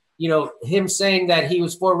him saying that he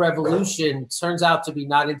was for revolution turns out to be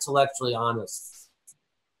not intellectually honest.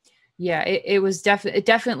 Yeah, it was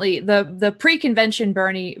definitely the pre-convention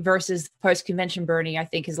Bernie versus post-convention Bernie, I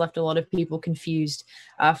think, has left a lot of people confused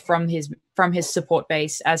from his support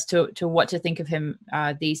base as to what to think of him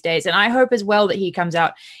these days. And I hope as well that he comes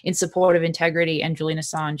out in support of integrity and Julian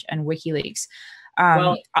Assange and WikiLeaks.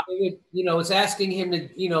 It's asking him to,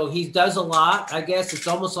 he does a lot. I guess it's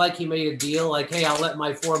almost like he made a deal like, hey, I'll let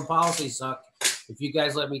my foreign policy suck if you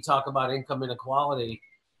guys let me talk about income inequality.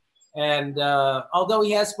 And although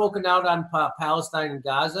he has spoken out on Palestine and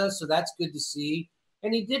Gaza, so that's good to see.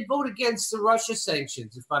 And he did vote against the Russia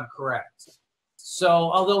sanctions, if I'm correct. So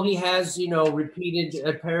although he has,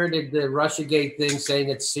 parroted the Russiagate thing, saying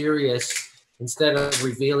it's serious, instead of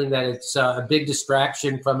revealing that it's a big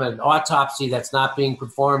distraction from an autopsy that's not being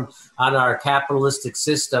performed on our capitalistic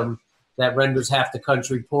system that renders half the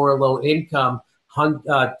country poor, low income.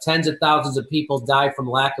 Tens of thousands of people die from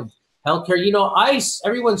lack of healthcare. ICE,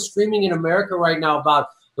 everyone's screaming in America right now about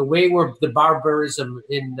the way the barbarism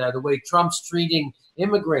in the way Trump's treating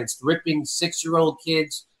immigrants, ripping 6-year-old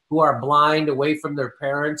kids who are blind away from their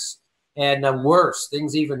parents, and worse,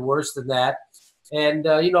 things even worse than that. And,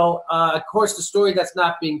 of course, the story that's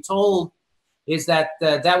not being told is that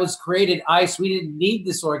that was created, ICE. We didn't need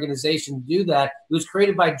this organization to do that. It was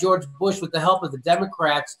created by George Bush with the help of the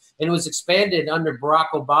Democrats, and it was expanded under Barack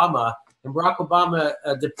Obama. And Barack Obama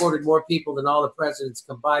deported more people than all the presidents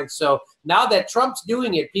combined. So now that Trump's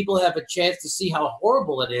doing it, people have a chance to see how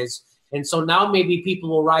horrible it is. And so now maybe people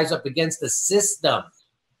will rise up against the system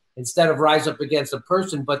instead of rise up against a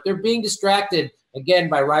person. But they're being distracted, again,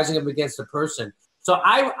 by rising up against a person. So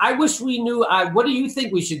I wish we knew. What do you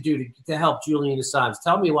think we should do to help Julian Assange?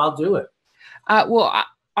 Tell me, I'll do it.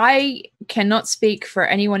 I cannot speak for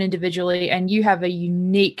anyone individually, and you have a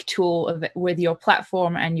unique tool with your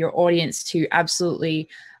platform and your audience to absolutely,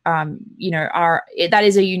 that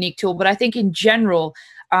is a unique tool. But I think in general,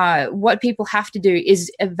 what people have to do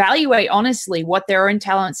is evaluate honestly what their own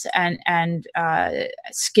talents and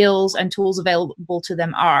skills and tools available to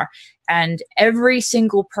them are. And every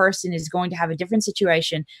single person is going to have a different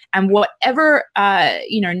situation. And whatever,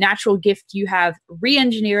 natural gift you have,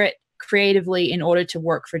 re-engineer it creatively in order to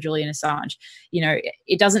work for Julian Assange.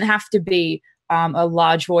 It doesn't have to be a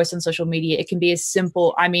large voice on social media. It can be as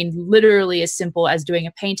simple, I mean, literally as simple as doing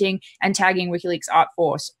a painting and tagging WikiLeaks Art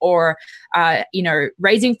Force, or, you know,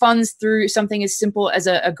 raising funds through something as simple as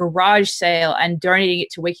a garage sale and donating it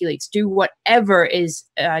to WikiLeaks. Do whatever is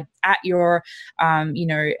at your, you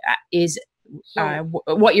know, is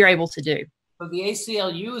what you're able to do. So the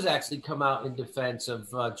ACLU has actually come out in defense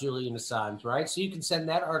of Julian Assange, right? So you can send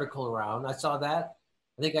that article around. I saw that.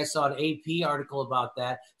 I think I saw an AP article about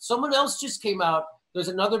that. Someone else just came out. There's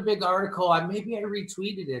another big article. Maybe I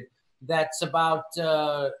retweeted it. That's about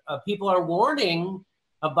people are warning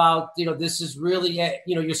about, you know, this is really,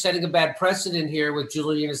 you know, you're setting a bad precedent here with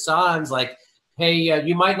Julian Assange. Like, hey,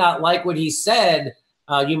 you might not like what he said.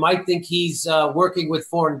 You might think he's working with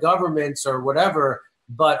foreign governments or whatever,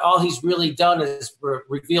 but all he's really done is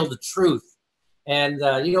reveal the truth. And,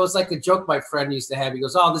 you know, it's like a joke my friend used to have. He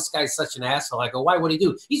goes, oh, this guy's such an asshole. I go, why would he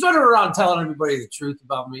do? He's running around telling everybody the truth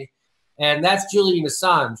about me. And that's Julian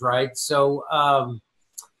Assange, right? So now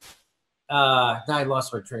I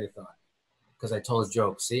lost my train of thought because I told a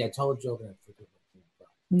joke. See, I told a joke and I forget my train of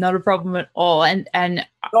thought. Not a problem at all. And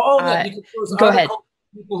go ahead.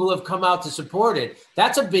 People who have come out to support it.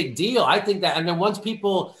 That's a big deal. I think that, and then once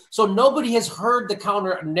people, so nobody has heard the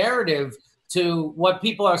counter narrative to what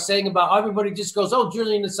people are saying about, everybody just goes, oh,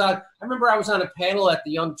 Julian Assange. I remember I was on a panel at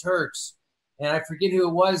the Young Turks, and I forget who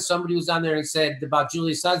it was. Somebody was on there and said about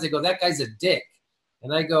Julian Assange, they go, that guy's a dick.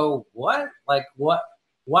 And I go, what? Like, what?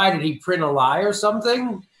 Why, did he print a lie or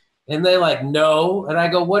something? And they're like, no. And I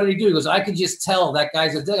go, what did he do? He goes, I could just tell that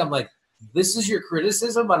guy's a dick. I'm like, this is your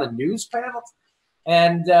criticism on a news panel?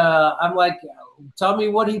 And I'm like, tell me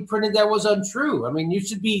what he printed that was untrue. I mean, you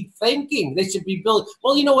should be thinking. They should be building.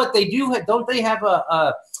 Well, you know what they do? Don't they have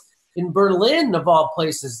in Berlin, of all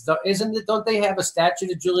places, isn't it? Don't they have a statue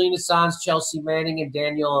to Julian Assange, Chelsea Manning, and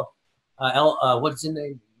Daniel, what's his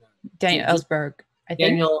name? Daniel Ellsberg, I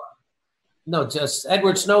think. No, just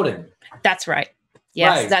Edward Snowden. That's right.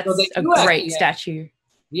 Yes, right. That's so a great statue.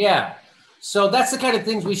 Yeah. So that's the kind of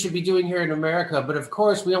things we should be doing here in America. But of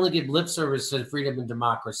course, we only give lip service to freedom and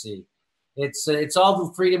democracy. It's all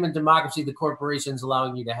the freedom and democracy the corporation's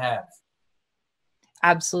allowing you to have.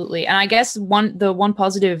 Absolutely. And I guess the one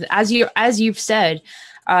positive, as you've said,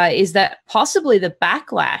 is that possibly the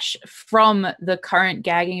backlash from the current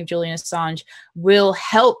gagging of Julian Assange will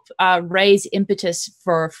help raise impetus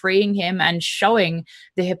for freeing him and showing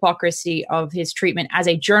the hypocrisy of his treatment as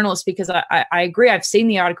a journalist, because I agree. I've seen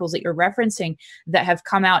the articles that you're referencing that have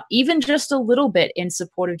come out even just a little bit in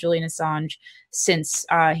support of Julian Assange since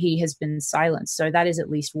he has been silenced. So that is at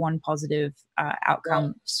least one positive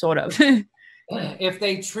outcome, sort of. If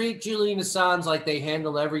they treat Julian Assange like they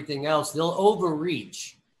handle everything else, they'll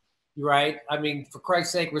overreach, right? I mean, for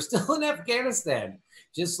Christ's sake, we're still in Afghanistan,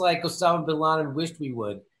 just like Osama bin Laden wished we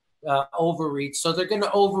would overreach. So they're going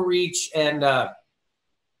to overreach and,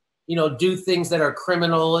 you know, do things that are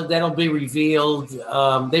criminal. That'll be revealed.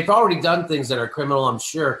 They've already done things that are criminal, I'm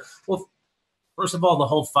sure. Well, first of all, the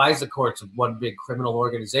whole FISA court's one big criminal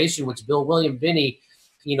organization, which William Binney,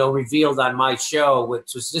 you know, revealed on my show,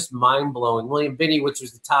 which was just mind blowing. William Binney, which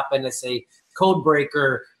was the top NSA code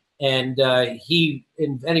breaker, and they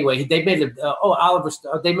made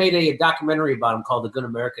they made a documentary about him called The Good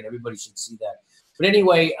American. Everybody should see that. But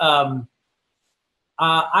anyway, I'm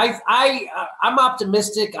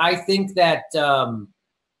optimistic. I think that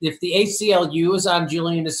if the ACLU is on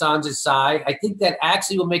Julian Assange's side, I think that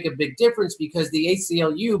actually will make a big difference, because the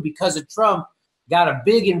ACLU, because of Trump, got a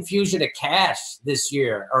big infusion of cash this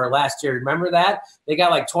year or last year. Remember that? They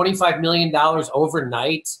got like $25 million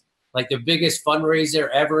overnight, like the biggest fundraiser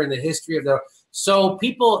ever in the history of so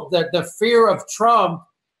people, the fear of Trump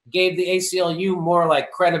gave the ACLU more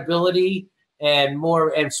like credibility and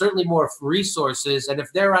certainly more resources. And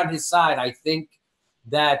if they're on his side, I think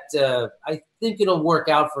that it'll work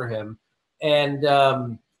out for him. And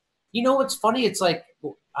you know what's funny? It's like,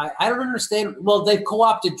 I don't understand. Well, they've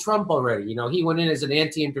co-opted Trump already. You know, he went in as an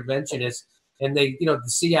anti-interventionist, and they, you know, the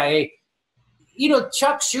CIA. You know,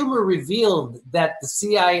 Chuck Schumer revealed that the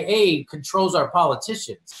CIA controls our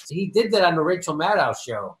politicians. He did that on the Rachel Maddow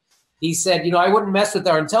show. He said, you know, I wouldn't mess with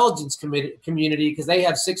our intelligence community because they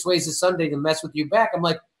have 6 ways a Sunday to mess with you back. I'm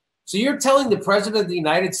like, so you're telling the president of the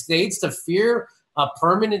United States to fear a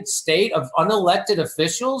permanent state of unelected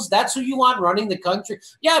officials? That's who you want running the country?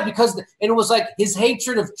 Yeah, because and it was like his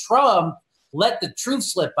hatred of Trump let the truth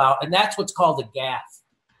slip out, and that's what's called a gaffe.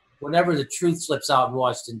 Whenever the truth slips out in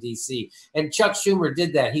Washington, D.C. And Chuck Schumer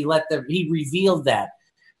did that. He revealed that.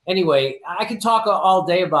 Anyway, I can talk all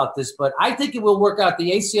day about this, but I think it will work out.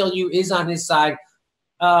 The ACLU is on his side.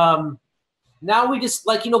 Now we just,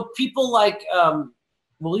 like, you know, people like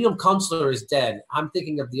William Kunstler is dead. I'm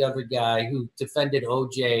thinking of the other guy who defended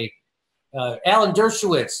OJ, Alan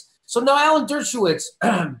Dershowitz. So now Alan Dershowitz,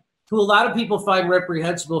 who a lot of people find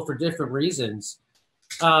reprehensible for different reasons,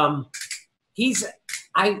 he's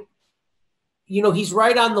right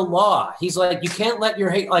on the law. He's like, you can't let your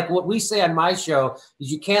hate, like what we say on my show,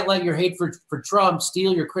 is you can't let your hate for Trump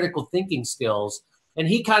steal your critical thinking skills. And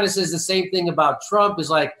he kind of says the same thing about Trump, is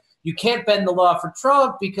like, you can't bend the law for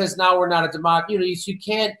Trump because now we're not a democracy. You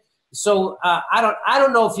can't. So I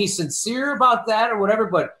don't know if he's sincere about that or whatever,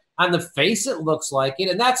 but on the face, it looks like it.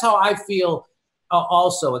 And that's how I feel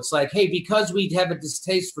also. It's like, hey, because we have a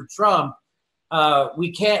distaste for Trump,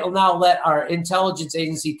 we can't now let our intelligence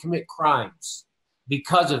agency commit crimes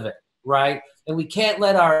because of it, right? And we can't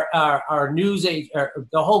let our news, the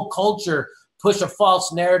whole culture push a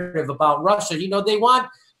false narrative about Russia. They want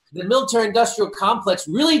the military-industrial complex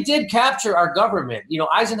really did capture our government.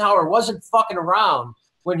 Eisenhower wasn't fucking around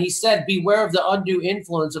when he said, beware of the undue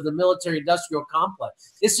influence of the military-industrial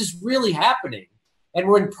complex. This is really happening, and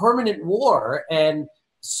we're in permanent war. And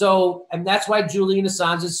that's why Julian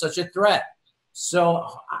Assange is such a threat. So,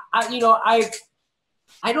 I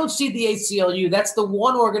don't see the ACLU. That's the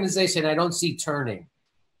one organization I don't see turning.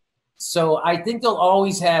 So I think they'll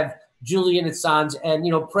always have Julian Assange, and,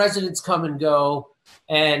 presidents come and go,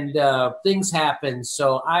 and things happen.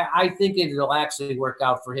 So I think it'll actually work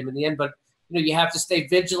out for him in the end. But, you have to stay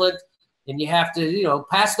vigilant, and you have to,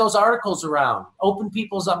 pass those articles around, open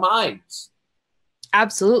people's minds.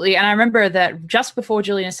 Absolutely. And I remember that just before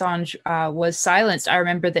Julian Assange was silenced, I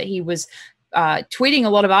remember that he was tweeting a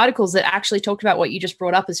lot of articles that actually talked about what you just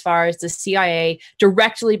brought up as far as the CIA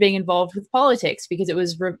directly being involved with politics, because it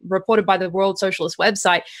was reported by the World Socialist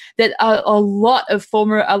website that a lot of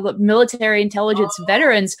former military intelligence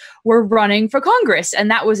veterans were running for Congress.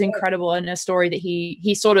 And that was incredible, and a story that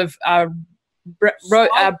he sort of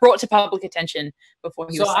brought to public attention before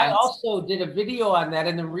he was silenced. I also did a video on that,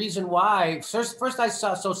 and the reason why, first I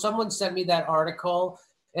saw, so someone sent me that article,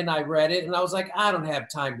 and I read it, and I was like, I don't have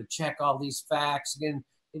time to check all these facts. Again,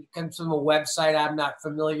 it comes from a website I'm not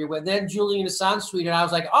familiar with. Then Julian Assange tweeted, and I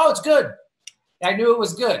was like, oh, it's good. I knew it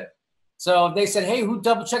was good. So they said, hey, who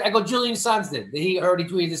double checked? I go, Julian Assange did. He already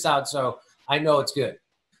tweeted this out, so I know it's good.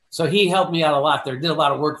 So he helped me out a lot there, did a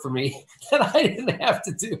lot of work for me that I didn't have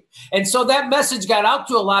to do. And so that message got out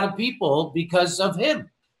to a lot of people because of him.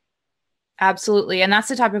 Absolutely. And that's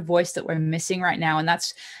the type of voice that we're missing right now. And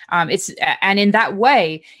that's and in that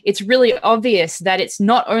way, it's really obvious that it's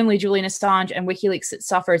not only Julian Assange and WikiLeaks that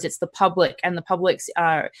suffers, it's the public and the public's,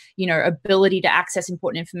 ability to access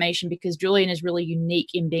important information, because Julian is really unique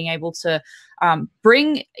in being able to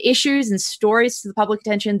bring issues and stories to the public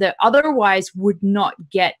attention that otherwise would not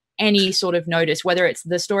get any sort of notice, whether it's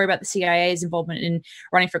the story about the CIA's involvement in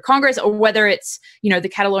running for Congress, or whether it's, the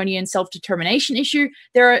Catalonian self-determination issue.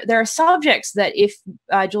 There are subjects that if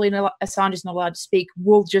Julian Assange is not allowed to speak,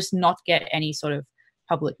 will just not get any sort of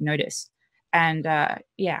public notice. And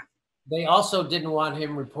they also didn't want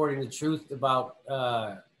him reporting the truth about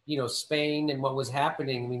Spain and what was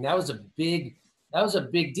happening. I mean, that was a big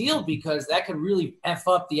deal, because that could really F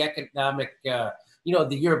up the economic, the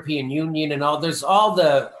European Union and all.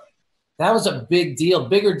 That was a big deal,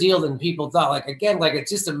 bigger deal than people thought.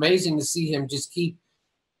 It's just amazing to see him just keep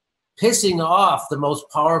pissing off the most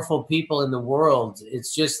powerful people in the world.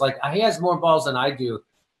 It's just like, he has more balls than I do.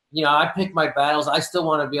 I pick my battles. I still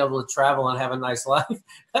want to be able to travel and have a nice life.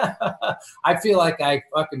 I feel like I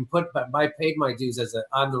fucking paid my dues as an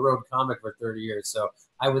on-the-road comic for 30 years. So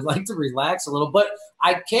I would like to relax a little, but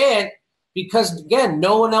I can't, because, again,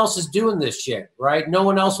 no one else is doing this shit, right? No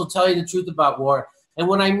one else will tell you the truth about war. And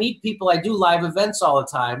when I meet people, I do live events all the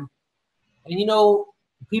time. And,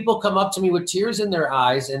 people come up to me with tears in their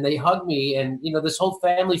eyes, and they hug me. And, this whole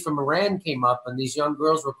family from Iran came up, and these young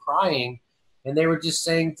girls were crying. And they were just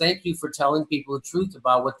saying, thank you for telling people the truth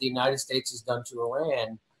about what the United States has done to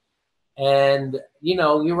Iran. And,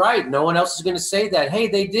 you're right. No one else is going to say that. Hey,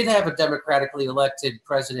 they did have a democratically elected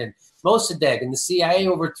president, Mossadegh, and the CIA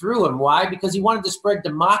overthrew him. Why? Because he wanted to spread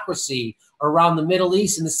democracy around the Middle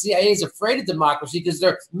East. And the CIA is afraid of democracy because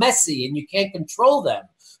they're messy and you can't control them.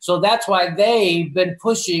 So that's why they've been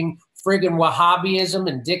pushing friggin' Wahhabism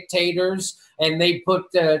and dictators. And they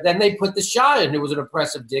put the Shah in, who was an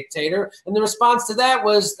oppressive dictator. And the response to that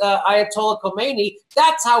was Ayatollah Khomeini.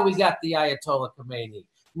 That's how we got the Ayatollah Khomeini.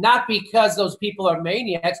 Not because those people are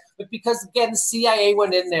maniacs, but because, again, the CIA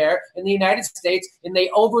went in there in the United States and they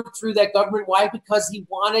overthrew that government. Why? Because he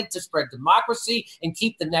wanted to spread democracy and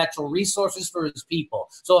keep the natural resources for his people.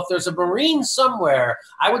 So if there's a Marine somewhere,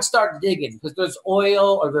 I would start digging, because there's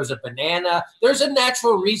oil or there's a banana. There's a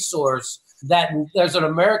natural resource that there's an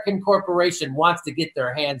American corporation wants to get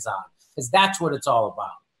their hands on, because that's what it's all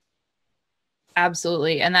about.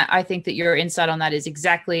 Absolutely. And that, I think that your insight on that is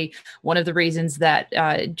exactly one of the reasons that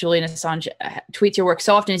Julian Assange tweets your work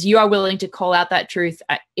so often, is you are willing to call out that truth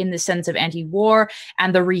in the sense of anti-war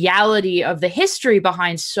and the reality of the history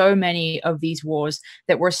behind so many of these wars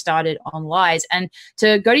that were started on lies. And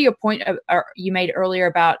to go to your point you made earlier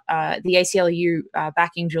about the ACLU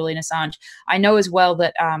backing Julian Assange, I know as well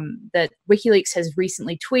that that WikiLeaks has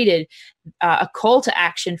recently tweeted a call to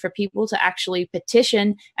action for people to actually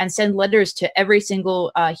petition and send letters to every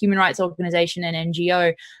single human rights organization and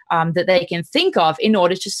NGO that they can think of in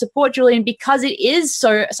order to support Julian, because it is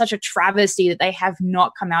such a travesty that they have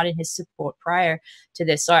not come out in his support prior to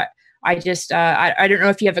this. So I just I don't know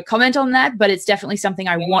if you have a comment on that, but it's definitely something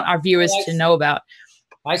I want our viewers to know about.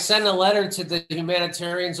 I sent a letter to the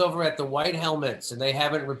humanitarians over at the White Helmets, and they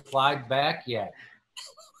haven't replied back yet.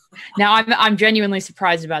 Now, I'm genuinely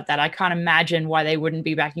surprised about that. I can't imagine why they wouldn't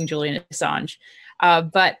be backing Julian Assange.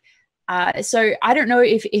 So I don't know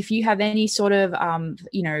if you have any sort of,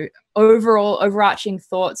 overarching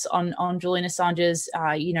thoughts on Julian Assange's,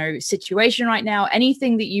 situation right now,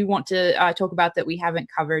 anything that you want to talk about that we haven't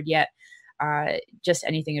covered yet, just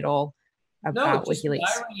anything at all about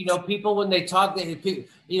WikiLeaks. People, when they talk,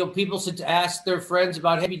 people should ask their friends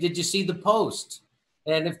about, hey, did you see the post?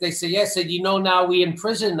 And if they say yes, say, now we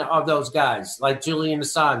imprison of those guys like Julian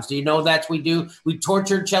Assange. Do you know that's we do? We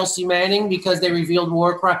tortured Chelsea Manning because they revealed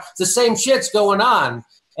war crimes. The same shit's going on.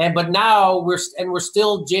 But now we're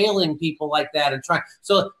still jailing people like that and trying.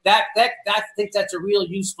 So I think that's a real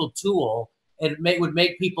useful tool. And would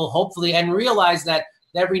make people hopefully and realize that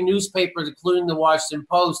every newspaper, including the Washington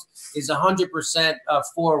Post, is 100%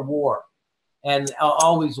 for war and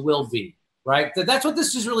always will be. Right. That's what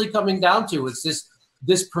this is really coming down to. It's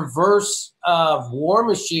this perverse war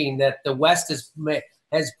machine that the West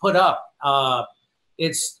has put up.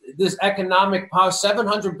 It's this economic power,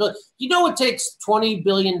 $700 billion. It takes $20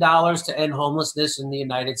 billion to end homelessness in the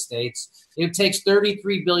United States. It takes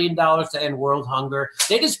 $33 billion to end world hunger.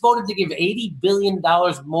 They just voted to give $80 billion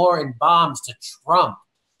more in bombs to Trump.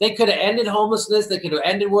 They could have ended homelessness. They could have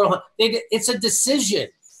ended world hunger. It's a decision.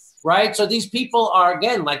 Right. So these people are,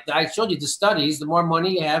 again, like I showed you the studies, the more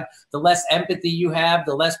money you have, the less empathy you have,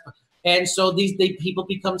 the less. And so these people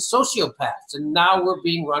become sociopaths. And now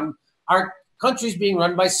our country's being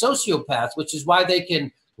run by sociopaths, which is why they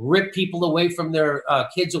can rip people away from their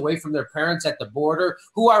kids away from their parents at the border,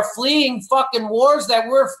 who are fleeing fucking wars that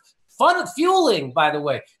we're fueling, by the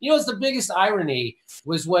way. It's the biggest irony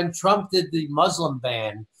was when Trump did the Muslim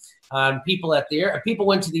ban. People people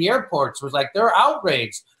went to the airports, was like, they're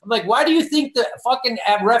outraged. I'm like, why do you think the fucking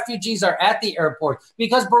refugees are at the airport?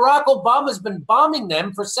 Because Barack Obama's been bombing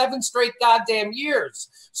them for 7 straight goddamn years.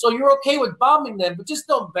 So you're okay with bombing them, but just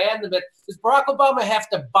don't ban them. Does Barack Obama have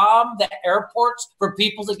to bomb the airports for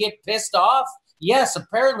people to get pissed off? Yes,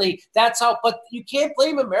 apparently that's how, but you can't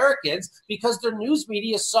blame Americans because their news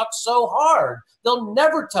media sucks so hard. They'll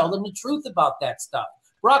never tell them the truth about that stuff.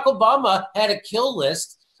 Barack Obama had a kill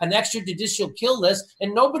list, an extrajudicial kill list,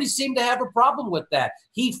 and nobody seemed to have a problem with that.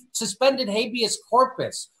 He suspended habeas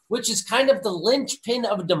corpus, which is kind of the linchpin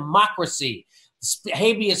of democracy,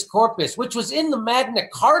 habeas corpus, which was in the Magna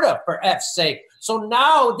Carta, for F's sake. So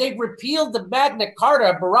now they've repealed the Magna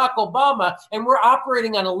Carta, Barack Obama, and we're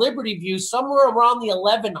operating on a liberty view somewhere around the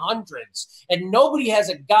 1100s. And nobody has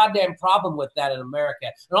a goddamn problem with that in America.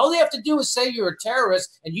 And all they have to do is say you're a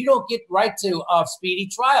terrorist and you don't get right to speedy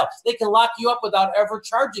trial. They can lock you up without ever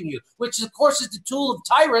charging you, which of course is the tool of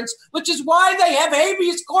tyrants, which is why they have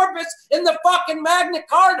habeas corpus in the fucking Magna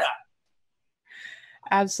Carta.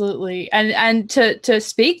 Absolutely. And to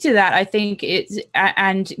speak to that, I think it's,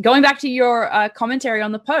 and going back to your commentary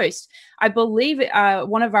on the post, I believe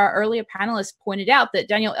one of our earlier panelists pointed out that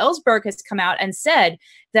Daniel Ellsberg has come out and said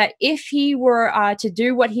that if he were to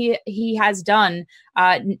do what he has done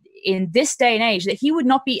in this day and age, that he would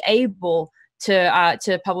not be able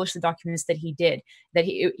to publish the documents that he did, that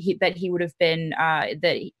he would have been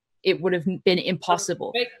it would have been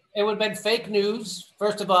impossible. It would have been fake news.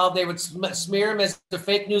 First of all, they would smear him as the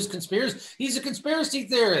fake news conspiracy. He's a conspiracy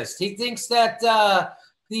theorist. He thinks that that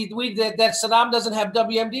Saddam doesn't have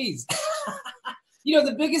WMDs.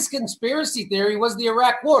 The biggest conspiracy theory was the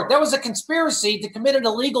Iraq War. That was a conspiracy to commit an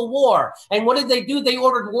illegal war. And what did they do? They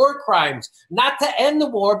ordered war crimes, not to end the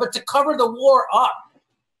war, but to cover the war up.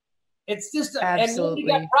 It's just, and nobody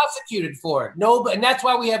got prosecuted for it. No, and that's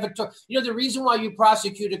why we have the reason why you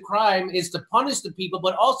prosecute a crime is to punish the people,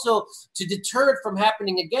 but also to deter it from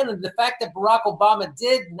happening again. And the fact that Barack Obama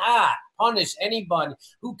did not punish anyone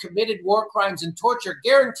who committed war crimes and torture.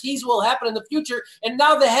 Guarantees will happen in the future. And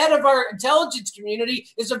now the head of our intelligence community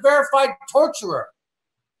is a verified torturer.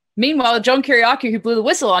 Meanwhile, John Kiriakou, who blew the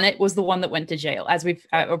whistle on it, was the one that went to jail,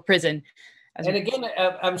 or prison. And again,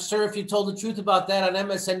 I'm sure if you told the truth about that on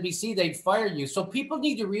MSNBC, they'd fire you. So people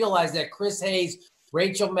need to realize that Chris Hayes,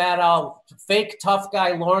 Rachel Maddow, fake tough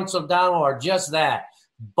guy Lawrence O'Donnell are just that.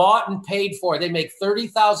 Bought and paid for. They make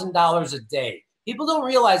 $30,000 a day. People don't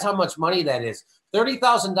realize how much money that is.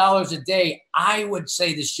 $30,000 a day, I would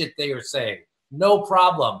say the shit they are saying. No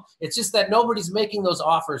problem. It's just that nobody's making those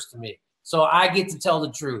offers to me. So I get to tell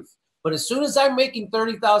the truth. But as soon as I'm making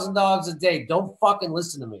 $30,000 a day, don't fucking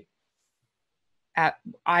listen to me.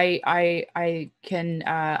 I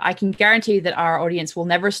can guarantee that our audience will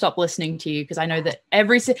never stop listening to you, because I know that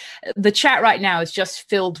the chat right now is just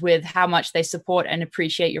filled with how much they support and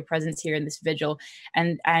appreciate your presence here in this vigil,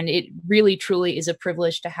 and it really truly is a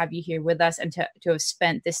privilege to have you here with us and to have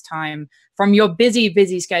spent this time from your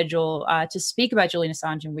busy schedule to speak about Julian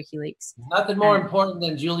Assange and WikiLeaks. Nothing more important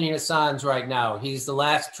than Julian Assange right now. He's the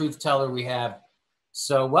last truth teller we have.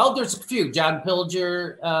 So, well, there's a few. John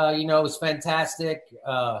Pilger, is fantastic.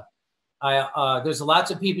 There's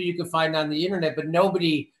lots of people you can find on the internet, but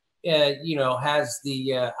nobody, has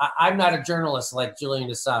the. I'm not a journalist like Julian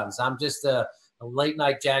Assange. I'm just a late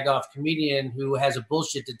night jagoff comedian who has a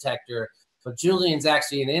bullshit detector. But Julian's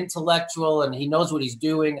actually an intellectual, and he knows what he's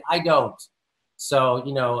doing. I don't. So,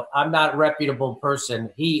 I'm not a reputable person.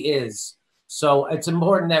 He is. So it's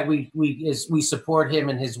important that we support him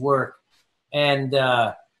and his work. And,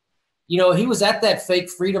 he was at that fake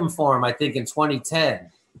freedom forum, I think, in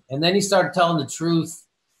 2010. And then he started telling the truth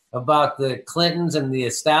about the Clintons and the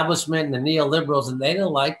establishment and the neoliberals. And they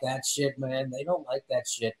didn't like that shit, man. They don't like that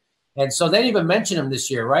shit. And so they didn't even mention him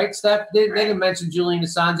this year, right, Steph? They didn't mention Julian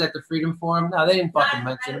Assange at the freedom forum. No, they didn't fucking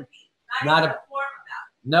mention him.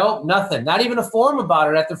 No, nothing. Not even a forum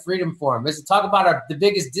about it at the freedom forum. It's to talk about the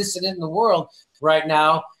biggest dissident in the world right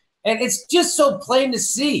now. And it's just so plain to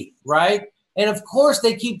see, right? And of course,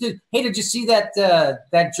 they keep hey, did you see that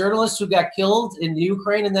that journalist who got killed in the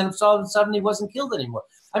Ukraine, and then all of a sudden he wasn't killed anymore?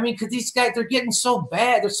 I mean, because these guys, they're getting so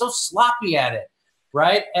bad, they're so sloppy at it,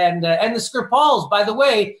 right? And the Skripals, by the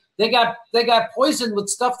way, they got poisoned with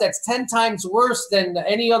stuff that's 10 times worse than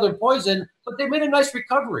any other poison, but they made a nice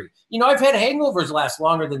recovery. I've had hangovers last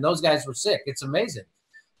longer than those guys were sick. It's amazing.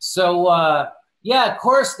 So. Yeah, of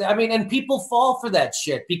course. I mean, and people fall for that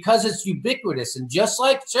shit because it's ubiquitous. And just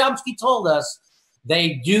like Chomsky told us,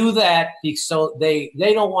 they do that so they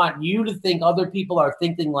don't want you to think other people are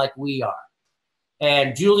thinking like we are.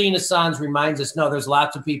 And Julian Assange reminds us, no, there's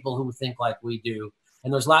lots of people who think like we do.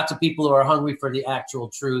 And there's lots of people who are hungry for the actual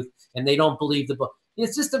truth, and they don't believe the book.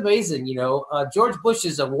 It's just amazing, George Bush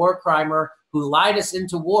is a war crimer who lied us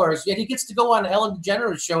into wars, yet he gets to go on Ellen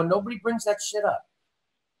DeGeneres' show and nobody brings that shit up.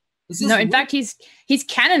 No, in fact, he's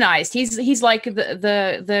canonized. He's like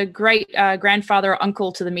the great grandfather or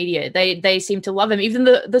uncle to the media. They seem to love him. Even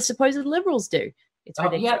the supposed liberals do. It's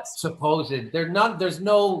ridiculous. Yeah, supposed. There's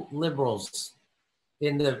no liberals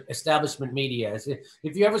in the establishment media.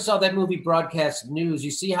 If you ever saw that movie Broadcast News,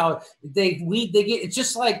 you see how they get. It's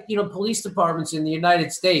just like police departments in the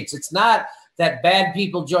United States. It's not that bad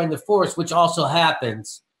people join the force, which also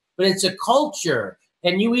happens, but it's a culture.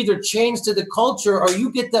 And you either change to the culture or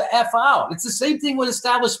you get the F out. It's the same thing with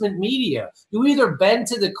establishment media. You either bend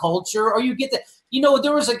to the culture or you get the,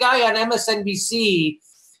 there was a guy on MSNBC.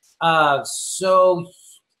 So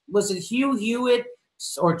was it Hugh Hewitt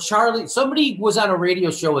or Charlie? Somebody was on a radio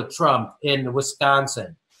show with Trump in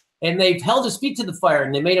Wisconsin, and they held his feet to the fire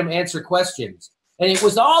and they made him answer questions. And it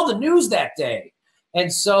was all the news that day.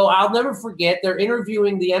 And so I'll never forget, they're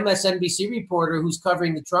interviewing the MSNBC reporter who's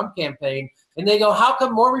covering the Trump campaign. And they go, how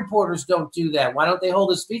come more reporters don't do that? Why don't they hold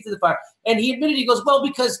his feet to the fire? And he admitted, he goes, well,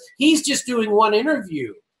 because he's just doing one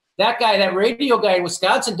interview. That guy, that radio guy in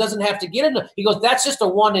Wisconsin doesn't have to get into. He goes, that's just a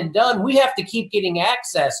one and done. We have to keep getting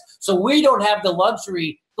access. So we don't have the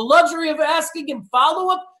luxury of asking him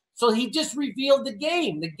follow up. So he just revealed the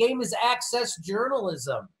game. The game is access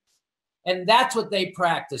journalism. And that's what they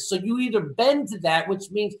practice. So you either bend to that,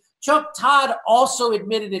 which means Chuck Todd also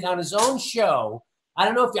admitted it on his own show. I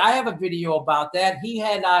don't know if I have a video about that. He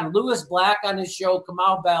had on Louis Black on his show,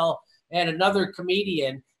 Kamau Bell, and another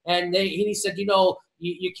comedian. And he said,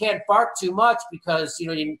 you can't bark too much because,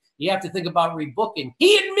 you have to think about rebooking.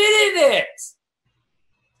 He admitted it.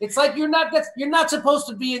 It's like you're not supposed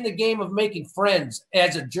to be in the game of making friends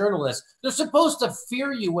as a journalist. They're supposed to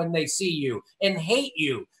fear you when they see you and hate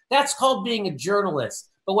you. That's called being a journalist.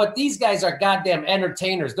 But what these guys are goddamn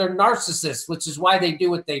entertainers. They're narcissists, which is why they do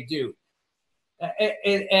what they do.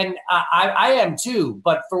 And I am too,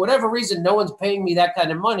 but for whatever reason, no one's paying me that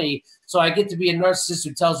kind of money, so I get to be a narcissist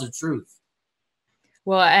who tells the truth.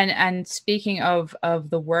 Well, and speaking of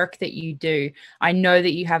the work that you do, I know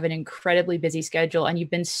that you have an incredibly busy schedule, and you've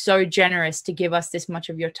been so generous to give us this much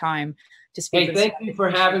of your time to speak. Hey, thank you for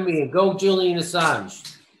having me, and go Julian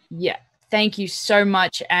Assange. Yeah, thank you so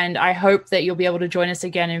much, and I hope that you'll be able to join us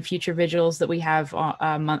again in future vigils that we have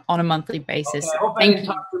on a monthly basis. Okay, I hope I didn't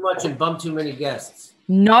talk too much and bump too many guests.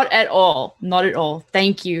 Not at all. Not at all.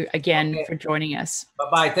 Thank you again for joining us.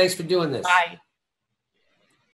 Bye-bye. Thanks for doing this. Bye.